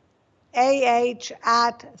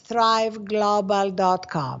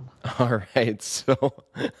 AH@thriveglobal.com. All right. So,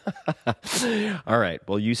 all right.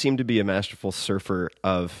 Well, you seem to be a masterful surfer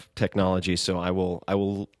of technology, so I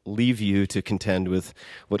will leave you to contend with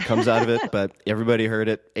what comes out of it. But everybody heard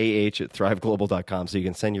it. AH@thriveglobal.com. So you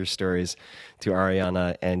can send your stories to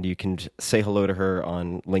Arianna, and you can say hello to her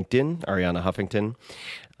on LinkedIn, Arianna Huffington.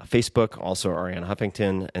 Facebook, also Arianna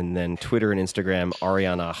Huffington, and then Twitter and Instagram,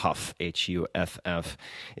 Arianna Huff, Huff.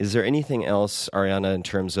 Is there anything else, Arianna, in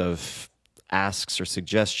terms of asks or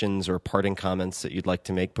suggestions or parting comments that you'd like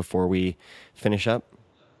to make before we finish up?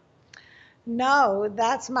 No,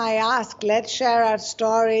 that's my ask. Let's share our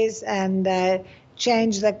stories and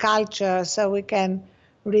change the culture so we can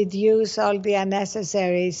reduce all the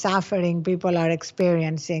unnecessary suffering people are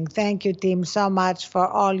experiencing. Thank you, Tim, so much for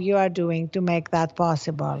all you are doing to make that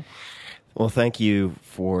possible. Well, thank you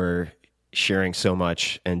for sharing so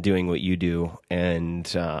much and doing what you do.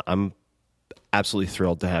 And I'm absolutely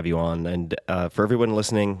thrilled to have you on. And for everyone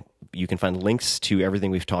listening, you can find links to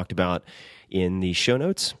everything we've talked about in the show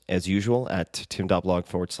notes, as usual, at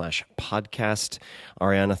tim.blog/podcast.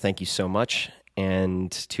 Arianna, thank you so much.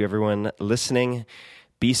 And to everyone listening,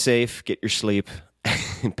 be safe, get your sleep,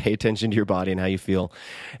 pay attention to your body and how you feel.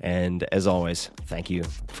 And as always, thank you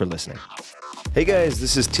for listening. Hey guys,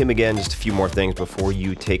 this is Tim again. Just a few more things before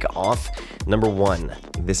you take off. Number 1,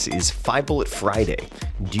 this is 5 Bullet Friday.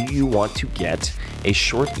 Do you want to get a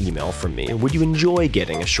short email from me? Would you enjoy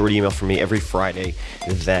getting a short email from me every Friday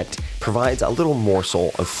that provides a little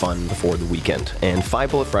morsel of fun before the weekend? And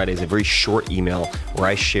 5 Bullet Friday is a very short email where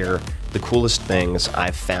I share the coolest things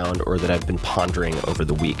I've found or that I've been pondering over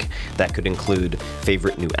the week. That could include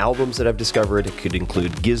favorite new albums that I've discovered. It could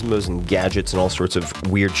include gizmos and gadgets and all sorts of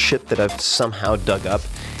weird shit that I've somehow dug up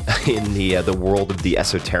in the world of the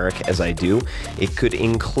esoteric as I do. It could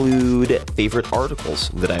include favorite articles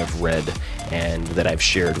that I've read and that I've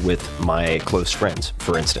shared with my close friends,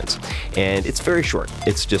 for instance. And it's very short.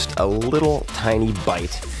 It's just a little tiny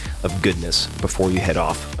bite of goodness before you head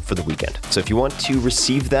off for the weekend. So if you want to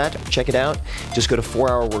receive that, check it out. Just go to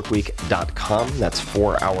 4hourworkweek.com. That's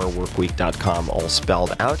 4hourworkweek.com, all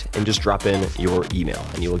spelled out, and just drop in your email,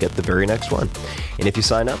 and you will get the very next one. And if you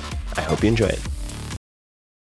sign up, I hope you enjoy it.